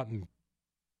check it out and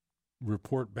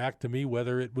report back to me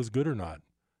whether it was good or not?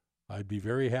 I'd be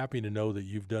very happy to know that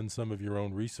you've done some of your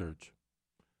own research.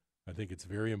 I think it's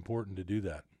very important to do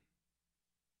that.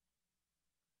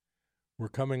 We're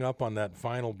coming up on that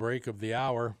final break of the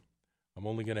hour. I'm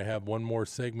only going to have one more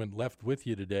segment left with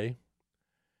you today.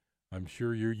 I'm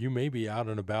sure you may be out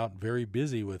and about, very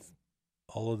busy with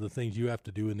all of the things you have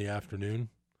to do in the afternoon.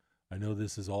 I know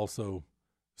this is also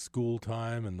school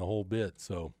time and the whole bit,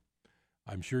 so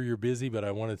I'm sure you're busy, but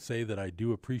I want to say that I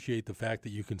do appreciate the fact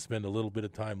that you can spend a little bit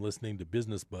of time listening to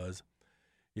Business Buzz.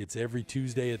 It's every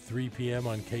Tuesday at 3 p.m.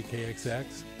 on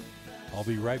KKXX. I'll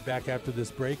be right back after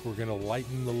this break. We're going to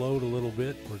lighten the load a little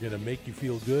bit. We're going to make you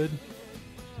feel good.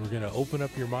 We're going to open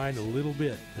up your mind a little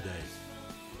bit today.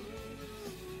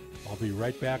 I'll be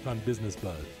right back on Business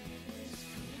Buzz.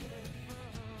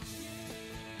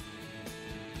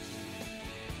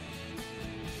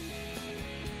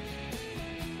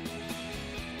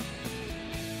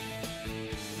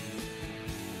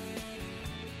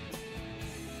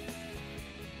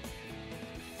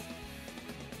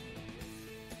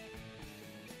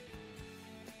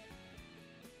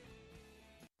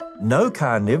 No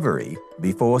carnivory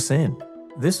before sin.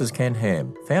 This is Ken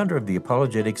Ham, founder of the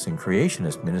Apologetics and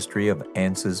Creationist Ministry of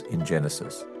Answers in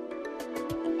Genesis.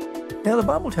 Now, the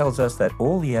Bible tells us that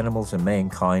all the animals and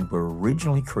mankind were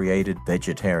originally created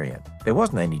vegetarian. There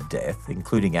wasn't any death,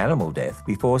 including animal death,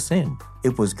 before sin.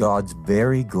 It was God's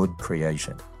very good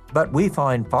creation. But we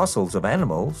find fossils of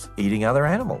animals eating other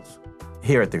animals.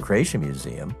 Here at the Creation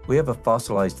Museum, we have a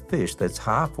fossilized fish that's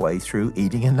halfway through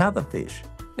eating another fish.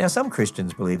 Now, some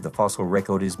Christians believe the fossil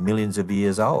record is millions of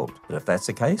years old, but if that's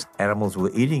the case, animals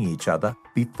were eating each other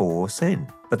before sin.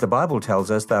 But the Bible tells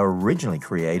us they were originally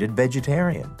created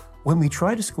vegetarian. When we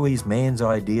try to squeeze man's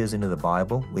ideas into the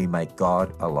Bible, we make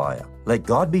God a liar. Let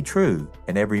God be true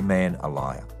and every man a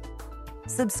liar.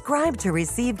 Subscribe to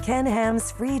receive Ken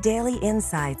Ham's free daily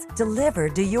insights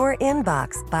delivered to your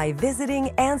inbox by visiting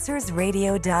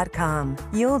AnswersRadio.com.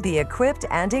 You'll be equipped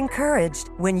and encouraged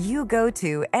when you go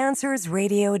to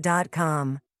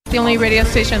AnswersRadio.com. The only radio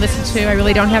station I listen to. I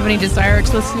really don't have any desire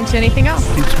to listen to anything else.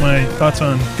 Keeps my thoughts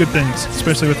on good things,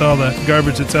 especially with all the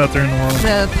garbage that's out there in the world.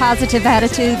 The positive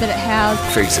attitude that it has.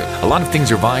 Face it, a lot of things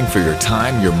are vying for your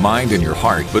time, your mind, and your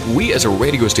heart, but we as a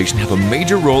radio station have a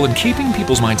major role in keeping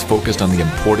people's minds focused on the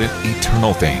important,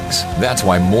 eternal things. That's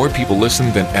why more people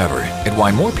listen than ever, and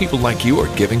why more people like you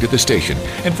are giving to the station.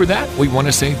 And for that, we want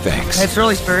to say thanks. It's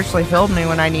really spiritually filled me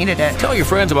when I needed it. Tell your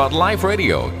friends about Life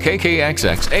Radio,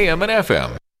 KKXX AM and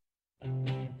FM.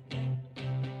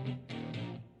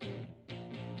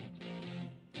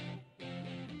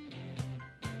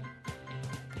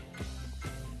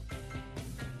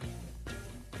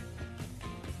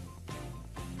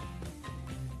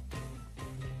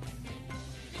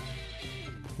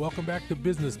 Welcome back to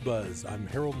Business Buzz. I'm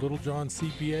Harold Littlejohn,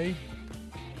 CPA.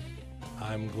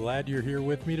 I'm glad you're here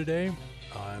with me today.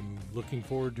 I'm looking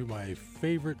forward to my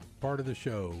favorite part of the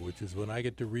show, which is when I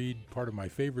get to read part of my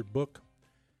favorite book,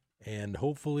 and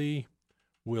hopefully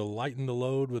we'll lighten the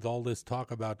load with all this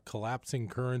talk about collapsing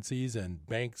currencies and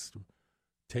banks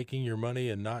taking your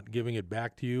money and not giving it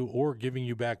back to you, or giving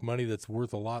you back money that's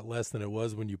worth a lot less than it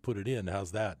was when you put it in.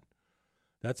 How's that?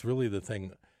 That's really the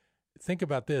thing. Think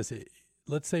about this.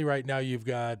 Let's say right now you've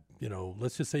got,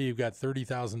 let's just say you've got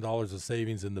 $30,000 of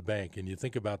savings in the bank, and you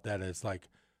think about that, and it's like,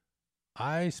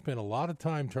 I spent a lot of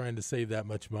time trying to save that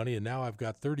much money, and now I've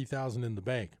got $30,000 in the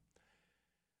bank.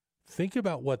 Think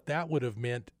about what that would have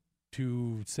meant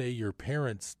to, say, your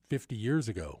parents 50 years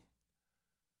ago.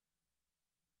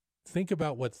 Think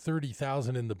about what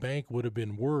 $30,000 in the bank would have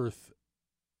been worth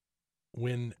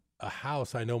when a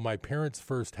house, I know my parents'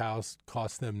 first house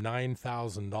cost them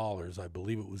 $9,000. I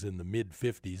believe it was in the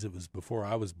mid-50s. It was before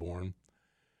I was born.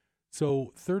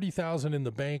 So $30,000 in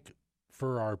the bank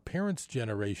for our parents'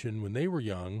 generation when they were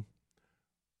young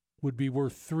would be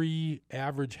worth 3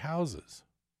 average houses.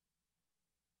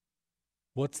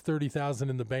 What's $30,000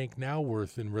 in the bank now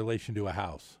worth in relation to a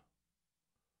house?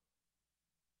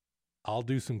 I'll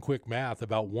do some quick math.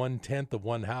 About 1/10 of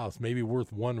one house, maybe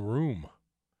worth one room.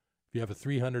 If you have a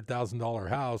 $300,000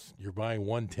 house, you're buying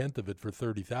 1/10 of it for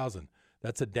 $30,000.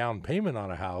 That's a down payment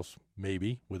on a house,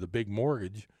 maybe, with a big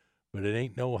mortgage, but it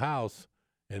ain't no house,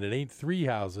 and it ain't 3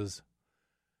 houses.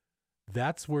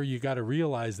 That's where you got to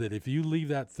realize that if you leave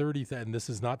that $30,000, and this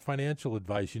is not financial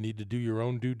advice, you need to do your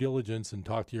own due diligence and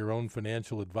talk to your own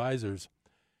financial advisors.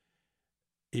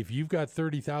 If you've got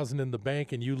 $30,000 in the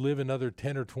bank and you live another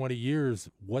 10 or 20 years,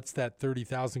 what's that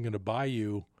 $30,000 going to buy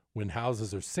you when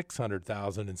houses are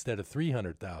 $600,000 instead of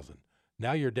 $300,000?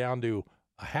 Now you're down to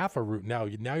a half a room. Now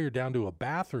you're down to a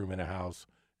bathroom in a house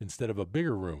instead of a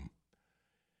bigger room.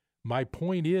 My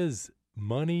point is,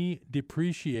 money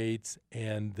depreciates,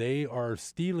 and they are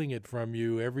stealing it from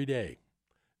you every day.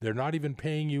 They're not even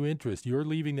paying you interest. You're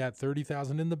leaving that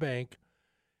 $30,000 in the bank.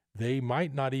 They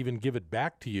might not even give it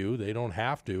back to you. They don't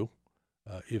have to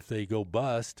if they go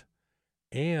bust.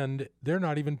 And they're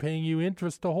not even paying you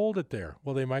interest to hold it there.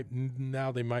 Well, they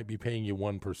might be paying you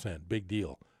 1%. Big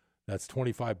deal. That's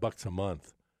 $25 a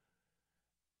month.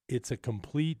 It's a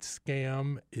complete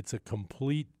scam. It's a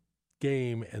complete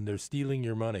game, and they're stealing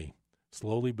your money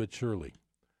slowly but surely.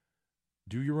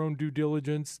 Do your own due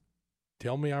diligence.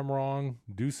 Tell me I'm wrong.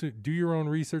 Do your own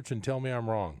research and tell me I'm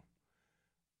wrong.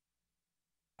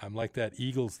 I'm like that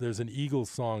Eagles. There's an Eagles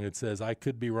song. It says, I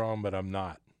could be wrong, but I'm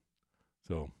not.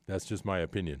 So that's just my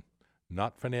opinion.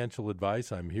 Not financial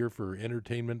advice. I'm here for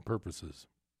entertainment purposes.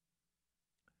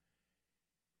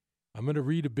 I'm going to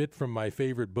read a bit from my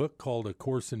favorite book called A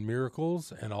Course in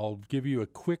Miracles, and I'll give you a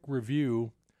quick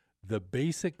review. The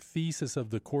basic thesis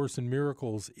of The Course in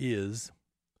Miracles is,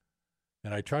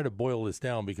 and I try to boil this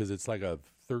down because it's like a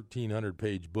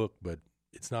 1,300-page book, but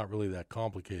it's not really that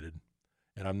complicated.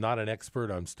 And I'm not an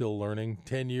expert. I'm still learning.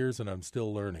 10 years and I'm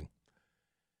still learning.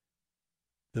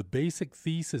 The basic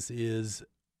thesis is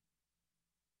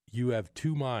you have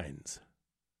 2 minds.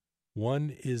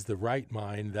 One is the right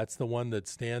mind. That's the one that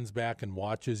stands back and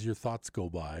watches your thoughts go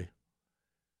by.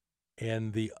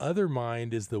 And the other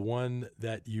mind is the one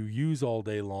that you use all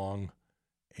day long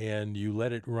and you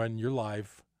let it run your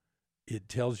life. It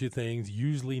tells you things,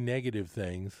 usually negative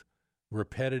things,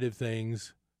 repetitive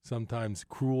things, sometimes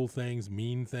cruel things,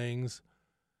 mean things.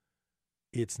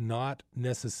 It's not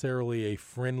necessarily a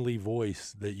friendly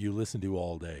voice that you listen to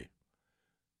all day.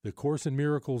 The Course in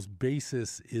Miracles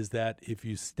basis is that if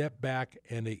you step back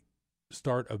and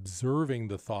start observing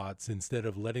the thoughts instead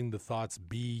of letting the thoughts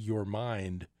be your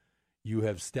mind, you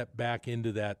have stepped back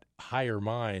into that higher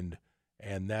mind,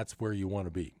 and that's where you want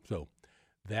to be. So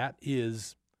that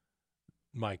is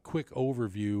my quick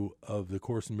overview of The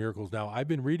Course in Miracles. Now, I've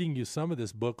been reading you some of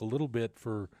this book a little bit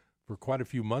for quite a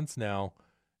few months now,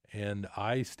 and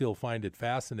I still find it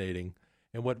fascinating.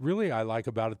 And what really I like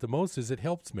about it the most is it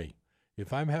helps me.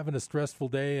 If I'm having a stressful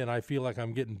day and I feel like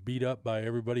I'm getting beat up by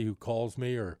everybody who calls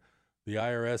me, or the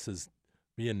IRS is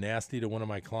being nasty to one of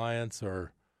my clients,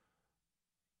 or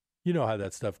you know how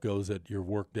that stuff goes at your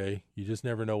work day. You just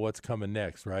never know what's coming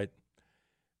next, right?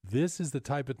 This is the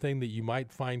type of thing that you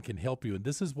might find can help you. And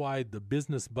this is why the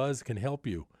Business Buzz can help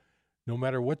you. No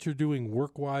matter what you're doing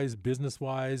work-wise,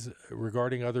 business-wise,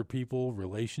 regarding other people,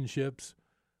 relationships,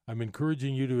 I'm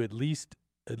encouraging you to at least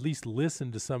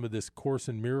listen to some of this Course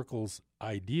in Miracles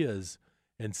ideas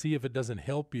and see if it doesn't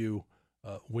help you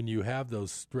when you have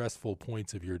those stressful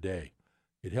points of your day.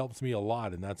 It helps me a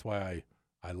lot, and that's why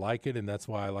I like it, and that's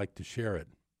why I like to share it.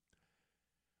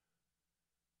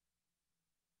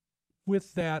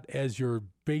 With that as your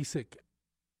basic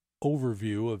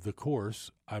overview of the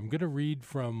course, I'm going to read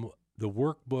from the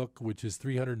workbook, which is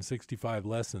 365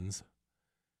 lessons,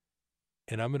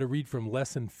 and I'm going to read from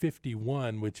lesson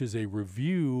 51, which is a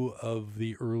review of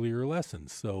the earlier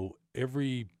lessons. So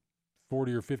every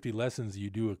 40 or 50 lessons,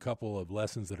 you do a couple of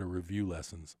lessons that are review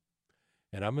lessons.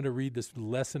 And I'm going to read this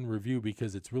lesson review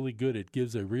because it's really good. It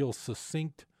gives a real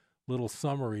succinct little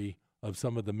summary of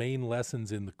some of the main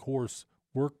lessons in the course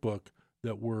workbook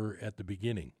that were at the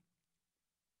beginning.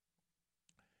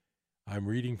 I'm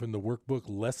reading from the workbook,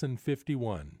 Lesson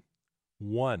 51.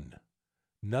 1.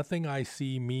 Nothing I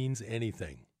see means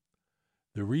anything.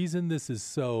 The reason this is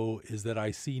so is that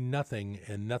I see nothing,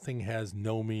 and nothing has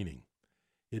no meaning.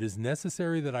 It is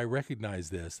necessary that I recognize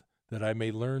this, that I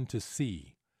may learn to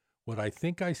see. What I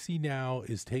think I see now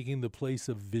is taking the place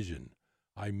of vision.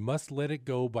 I must let it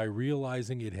go by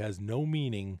realizing it has no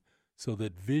meaning so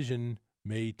that vision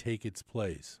may take its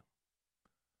place.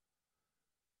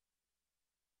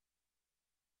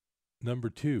 Number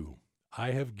 2,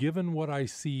 I have given what I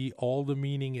see all the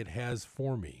meaning it has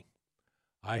for me.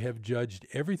 I have judged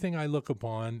everything I look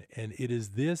upon, and it is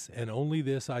this and only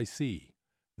this I see.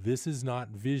 This is not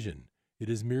vision. It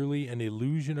is merely an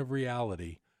illusion of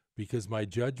reality, because my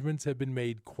judgments have been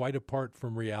made quite apart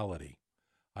from reality.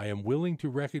 I am willing to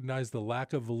recognize the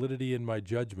lack of validity in my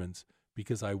judgments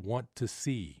because I want to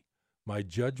see. My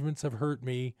judgments have hurt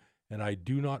me, and I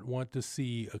do not want to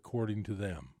see according to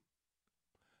them.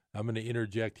 I'm going to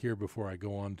interject here before I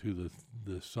go on to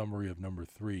the summary of number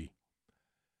 3.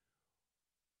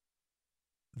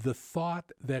 The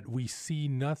thought that we see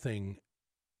nothing,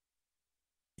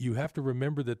 you have to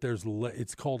remember that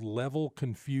it's called level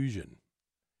confusion.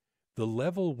 The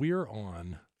level we're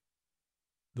on,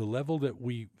 the level that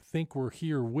we think we're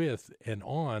here with and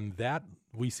on, that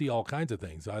we see all kinds of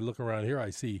things. I look around here, I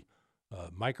see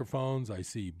microphones, I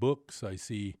see books, I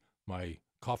see my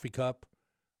coffee cup,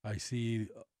 I see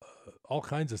all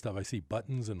kinds of stuff. I see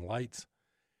buttons and lights.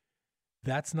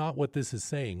 That's not what this is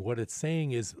saying. What it's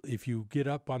saying is if you get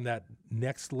up on that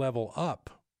next level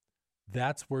up,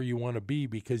 that's where you want to be,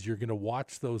 because you're going to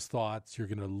watch those thoughts. You're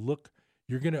going to look,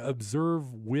 you're going to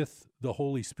observe with the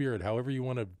Holy Spirit, however you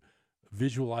want to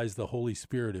visualize the Holy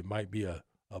Spirit. It might be a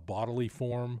bodily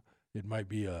form. It might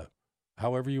be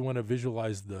however you want to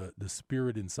visualize the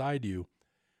Spirit inside you.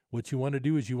 What you want to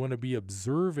do is you want to be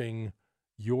observing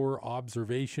your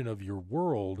observation of your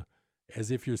world as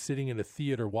if you're sitting in a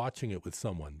theater watching it with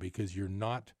someone, because you're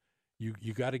not, you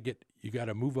got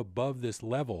to move above this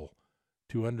level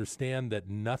to understand that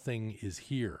nothing is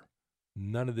here.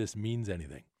 None of this means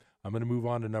anything. I'm going to move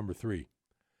on to number 3.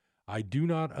 I do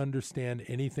not understand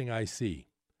anything I see.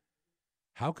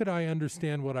 How could I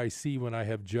understand what I see when I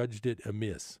have judged it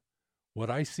amiss?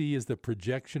 What I see is the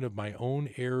projection of my own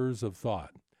errors of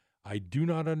thought. I do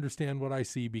not understand what I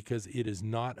see because it is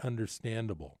not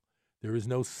understandable. There is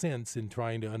no sense in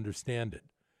trying to understand it,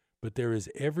 but there is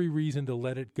every reason to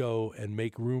let it go and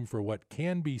make room for what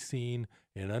can be seen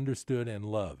and understood and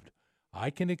loved. I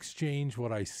can exchange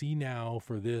what I see now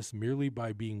for this merely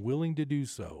by being willing to do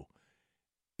so.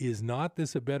 Is not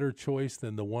this a better choice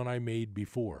than the one I made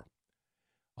before?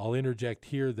 I'll interject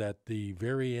here that the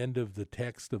very end of the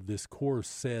text of this course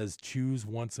says, choose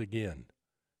once again.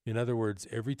 In other words,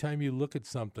 every time you look at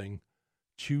something,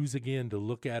 choose again to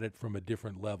look at it from a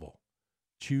different level.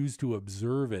 Choose to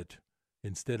observe it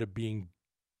instead of being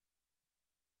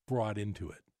brought into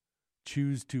it.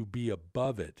 Choose to be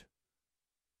above it.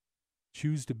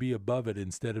 Choose to be above it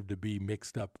instead of to be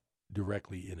mixed up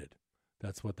directly in it.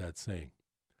 That's what that's saying.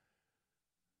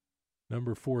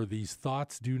 Number 4, these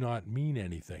thoughts do not mean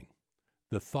anything.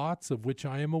 The thoughts of which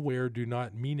I am aware do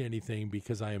not mean anything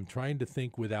because I am trying to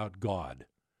think without God.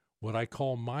 What I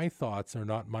call my thoughts are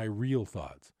not my real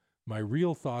thoughts. My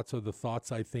real thoughts are the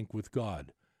thoughts I think with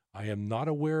God. I am not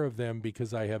aware of them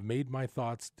because I have made my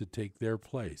thoughts to take their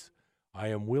place. I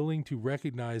am willing to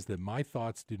recognize that my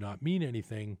thoughts do not mean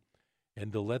anything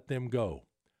and to let them go.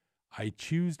 I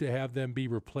choose to have them be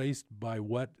replaced by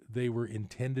what they were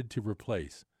intended to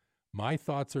replace. My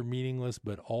thoughts are meaningless,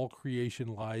 but all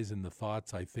creation lies in the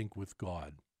thoughts I think with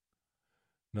God.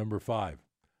 Number 5,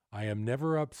 I am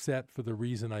never upset for the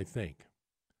reason I think.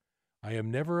 I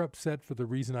am never upset for the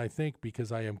reason I think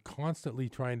because I am constantly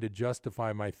trying to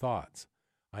justify my thoughts.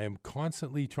 I am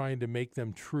constantly trying to make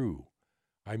them true.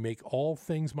 I make all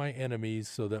things my enemies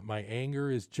so that my anger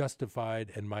is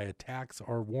justified and my attacks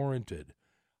are warranted.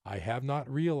 I have not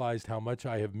realized how much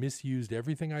I have misused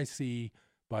everything I see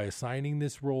by assigning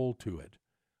this role to it.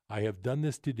 I have done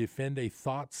this to defend a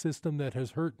thought system that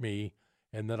has hurt me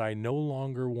and that I no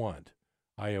longer want.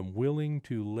 I am willing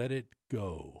to let it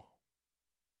go.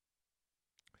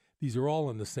 These are all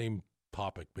on the same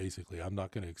topic, basically. I'm not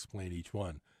going to explain each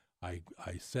one. I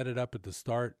set it up at the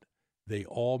start. They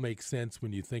all make sense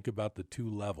when you think about the 2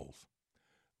 levels.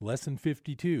 Lesson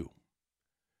 52,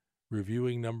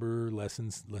 reviewing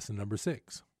lesson number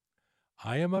 6.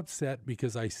 I am upset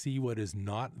because I see what is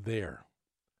not there.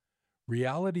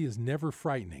 Reality is never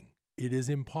frightening. It is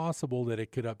impossible that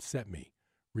it could upset me.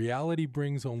 Reality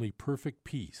brings only perfect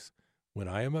peace. When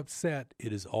I am upset,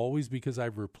 it is always because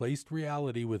I've replaced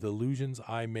reality with illusions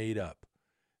I made up.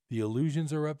 The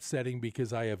illusions are upsetting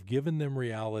because I have given them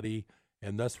reality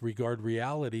and thus regard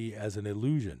reality as an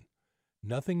illusion.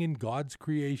 Nothing in God's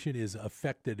creation is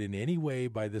affected in any way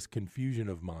by this confusion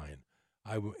of mine.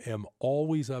 I am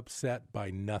always upset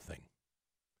by nothing.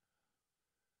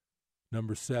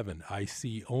 Number 7, I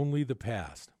see only the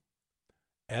past.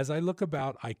 As I look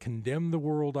about, I condemn the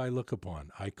world I look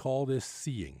upon. I call this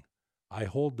seeing. I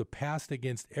hold the past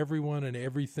against everyone and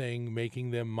everything,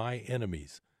 making them my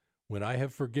enemies. When I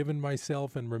have forgiven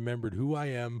myself and remembered who I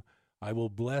am, I will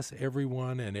bless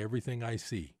everyone and everything I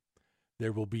see.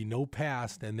 There will be no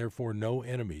past and therefore no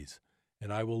enemies,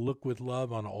 and I will look with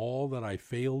love on all that I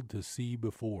failed to see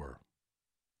before.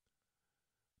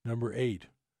 Number 8,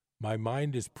 my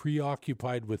mind is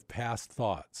preoccupied with past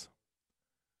thoughts.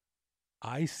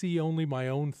 I see only my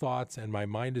own thoughts, and my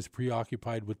mind is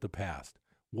preoccupied with the past.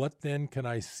 What then can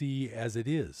I see as it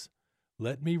is?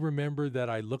 Let me remember that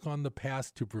I look on the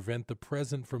past to prevent the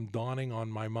present from dawning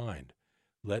on my mind.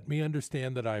 Let me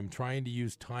understand that I am trying to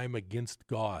use time against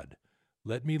God.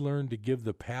 Let me learn to give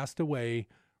the past away,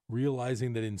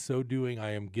 realizing that in so doing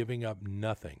I am giving up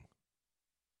nothing.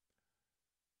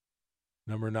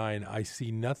 Number 9, I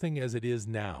see nothing as it is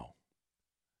now.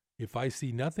 If I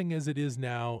see nothing as it is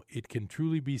now, it can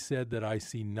truly be said that I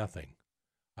see nothing.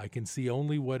 I can see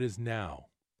only what is now.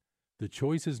 The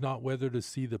choice is not whether to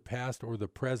see the past or the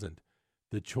present.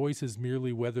 The choice is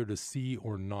merely whether to see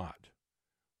or not.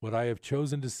 What I have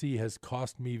chosen to see has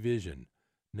cost me vision.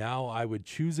 Now I would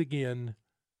choose again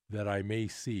that I may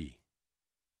see.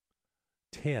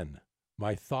 10.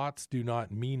 My thoughts do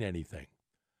not mean anything.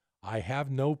 I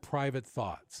have no private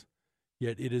thoughts,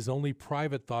 yet it is only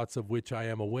private thoughts of which I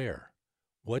am aware.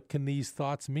 What can these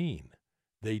thoughts mean?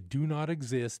 They do not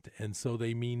exist, and so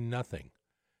they mean nothing.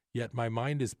 Yet my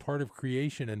mind is part of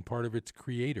creation and part of its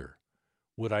creator.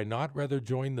 Would I not rather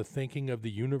join the thinking of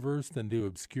the universe than to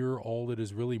obscure all that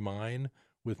is really mine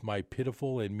with my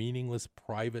pitiful and meaningless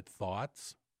private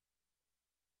thoughts?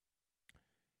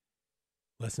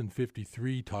 Lesson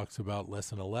 53 talks about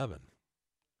Lesson 11.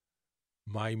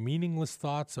 My meaningless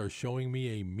thoughts are showing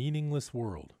me a meaningless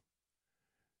world.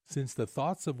 Since the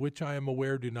thoughts of which I am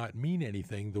aware do not mean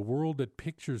anything, the world that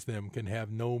pictures them can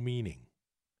have no meaning.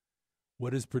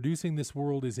 What is producing this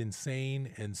world is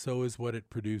insane, and so is what it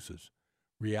produces.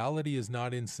 Reality is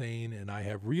not insane, and I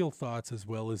have real thoughts as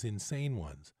well as insane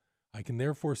ones. I can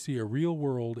therefore see a real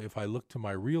world if I look to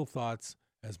my real thoughts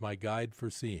as my guide for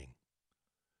seeing.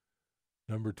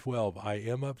 Number 12, I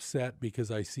am upset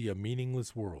because I see a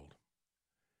meaningless world.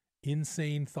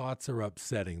 Insane thoughts are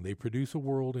upsetting. They produce a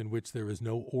world in which there is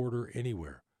no order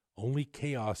anywhere. Only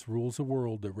chaos rules a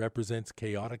world that represents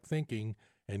chaotic thinking,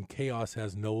 and chaos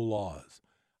has no laws.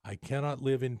 I cannot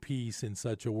live in peace in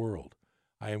such a world.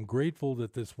 I am grateful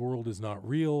that this world is not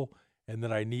real and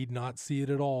that I need not see it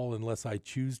at all unless I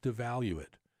choose to value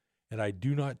it. And I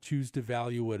do not choose to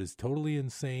value what is totally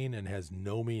insane and has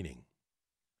no meaning.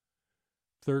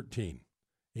 13.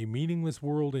 A meaningless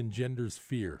world engenders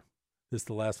fear. This is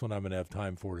the last one I'm going to have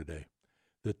time for today.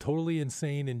 The totally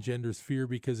insane engenders fear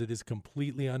because it is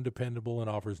completely undependable and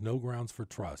offers no grounds for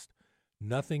trust.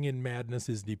 Nothing in madness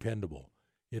is dependable.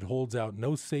 It holds out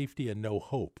no safety and no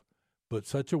hope. But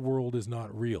such a world is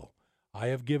not real. I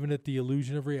have given it the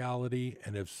illusion of reality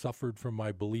and have suffered from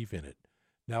my belief in it.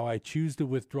 Now I choose to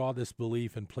withdraw this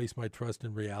belief and place my trust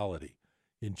in reality.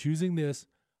 In choosing this,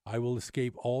 I will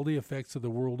escape all the effects of the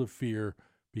world of fear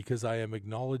because I am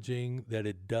acknowledging that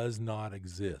it does not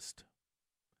exist.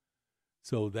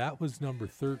 So that was number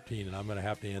 13, and I'm going to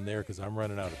have to end there because I'm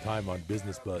running out of time on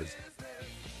Business Buzz.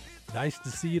 Nice to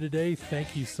see you today.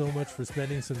 Thank you so much for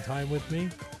spending some time with me.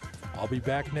 I'll be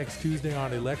back next Tuesday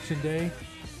on Election Day.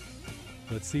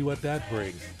 Let's see what that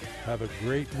brings. Have a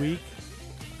great week.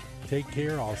 Take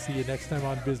care. I'll see you next time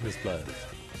on Business Buzz.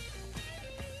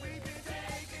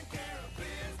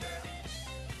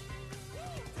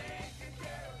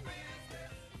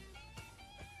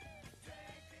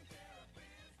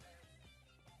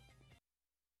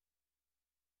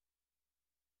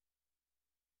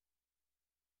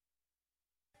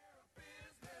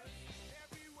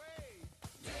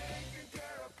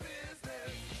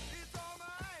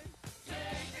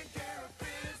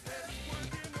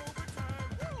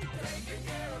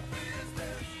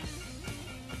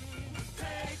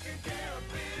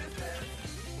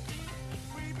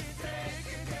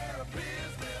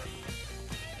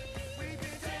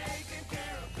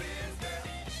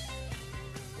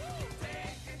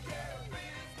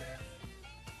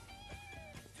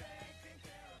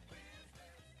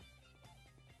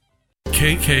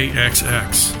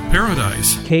 KKXX,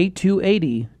 Paradise.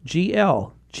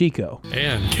 K280GL, Chico.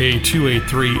 And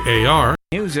K283AR.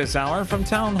 News this hour from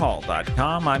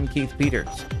townhall.com. I'm Keith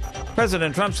Peters.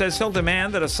 President Trump says he'll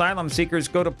demand that asylum seekers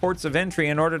go to ports of entry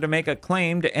in order to make a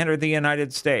claim to enter the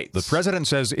United States. The president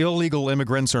says illegal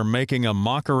immigrants are making a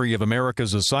mockery of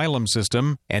America's asylum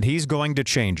system, and he's going to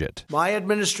change it. My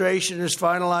administration is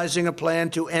finalizing a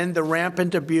plan to end the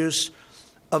rampant abuse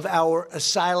of our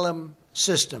asylum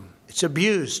system. It's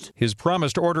abused. His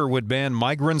promised order would ban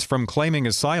migrants from claiming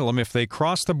asylum if they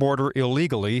cross the border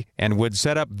illegally and would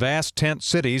set up vast tent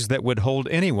cities that would hold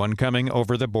anyone coming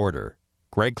over the border.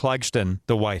 Greg Clugston,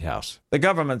 the White House. The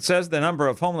government says the number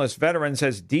of homeless veterans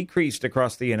has decreased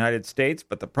across the United States,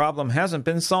 but the problem hasn't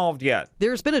been solved yet.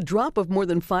 There's been a drop of more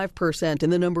than 5% in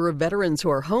the number of veterans who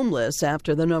are homeless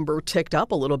after the number ticked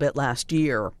up a little bit last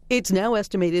year. It's now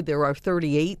estimated there are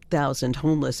 38,000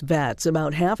 homeless vets,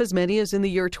 about half as many as in the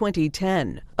year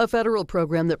 2010. A federal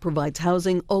program that provides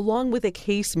housing along with a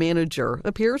case manager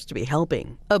appears to be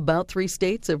helping. About 3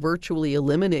 states have virtually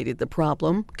eliminated the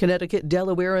problem: Connecticut,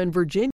 Delaware, and Virginia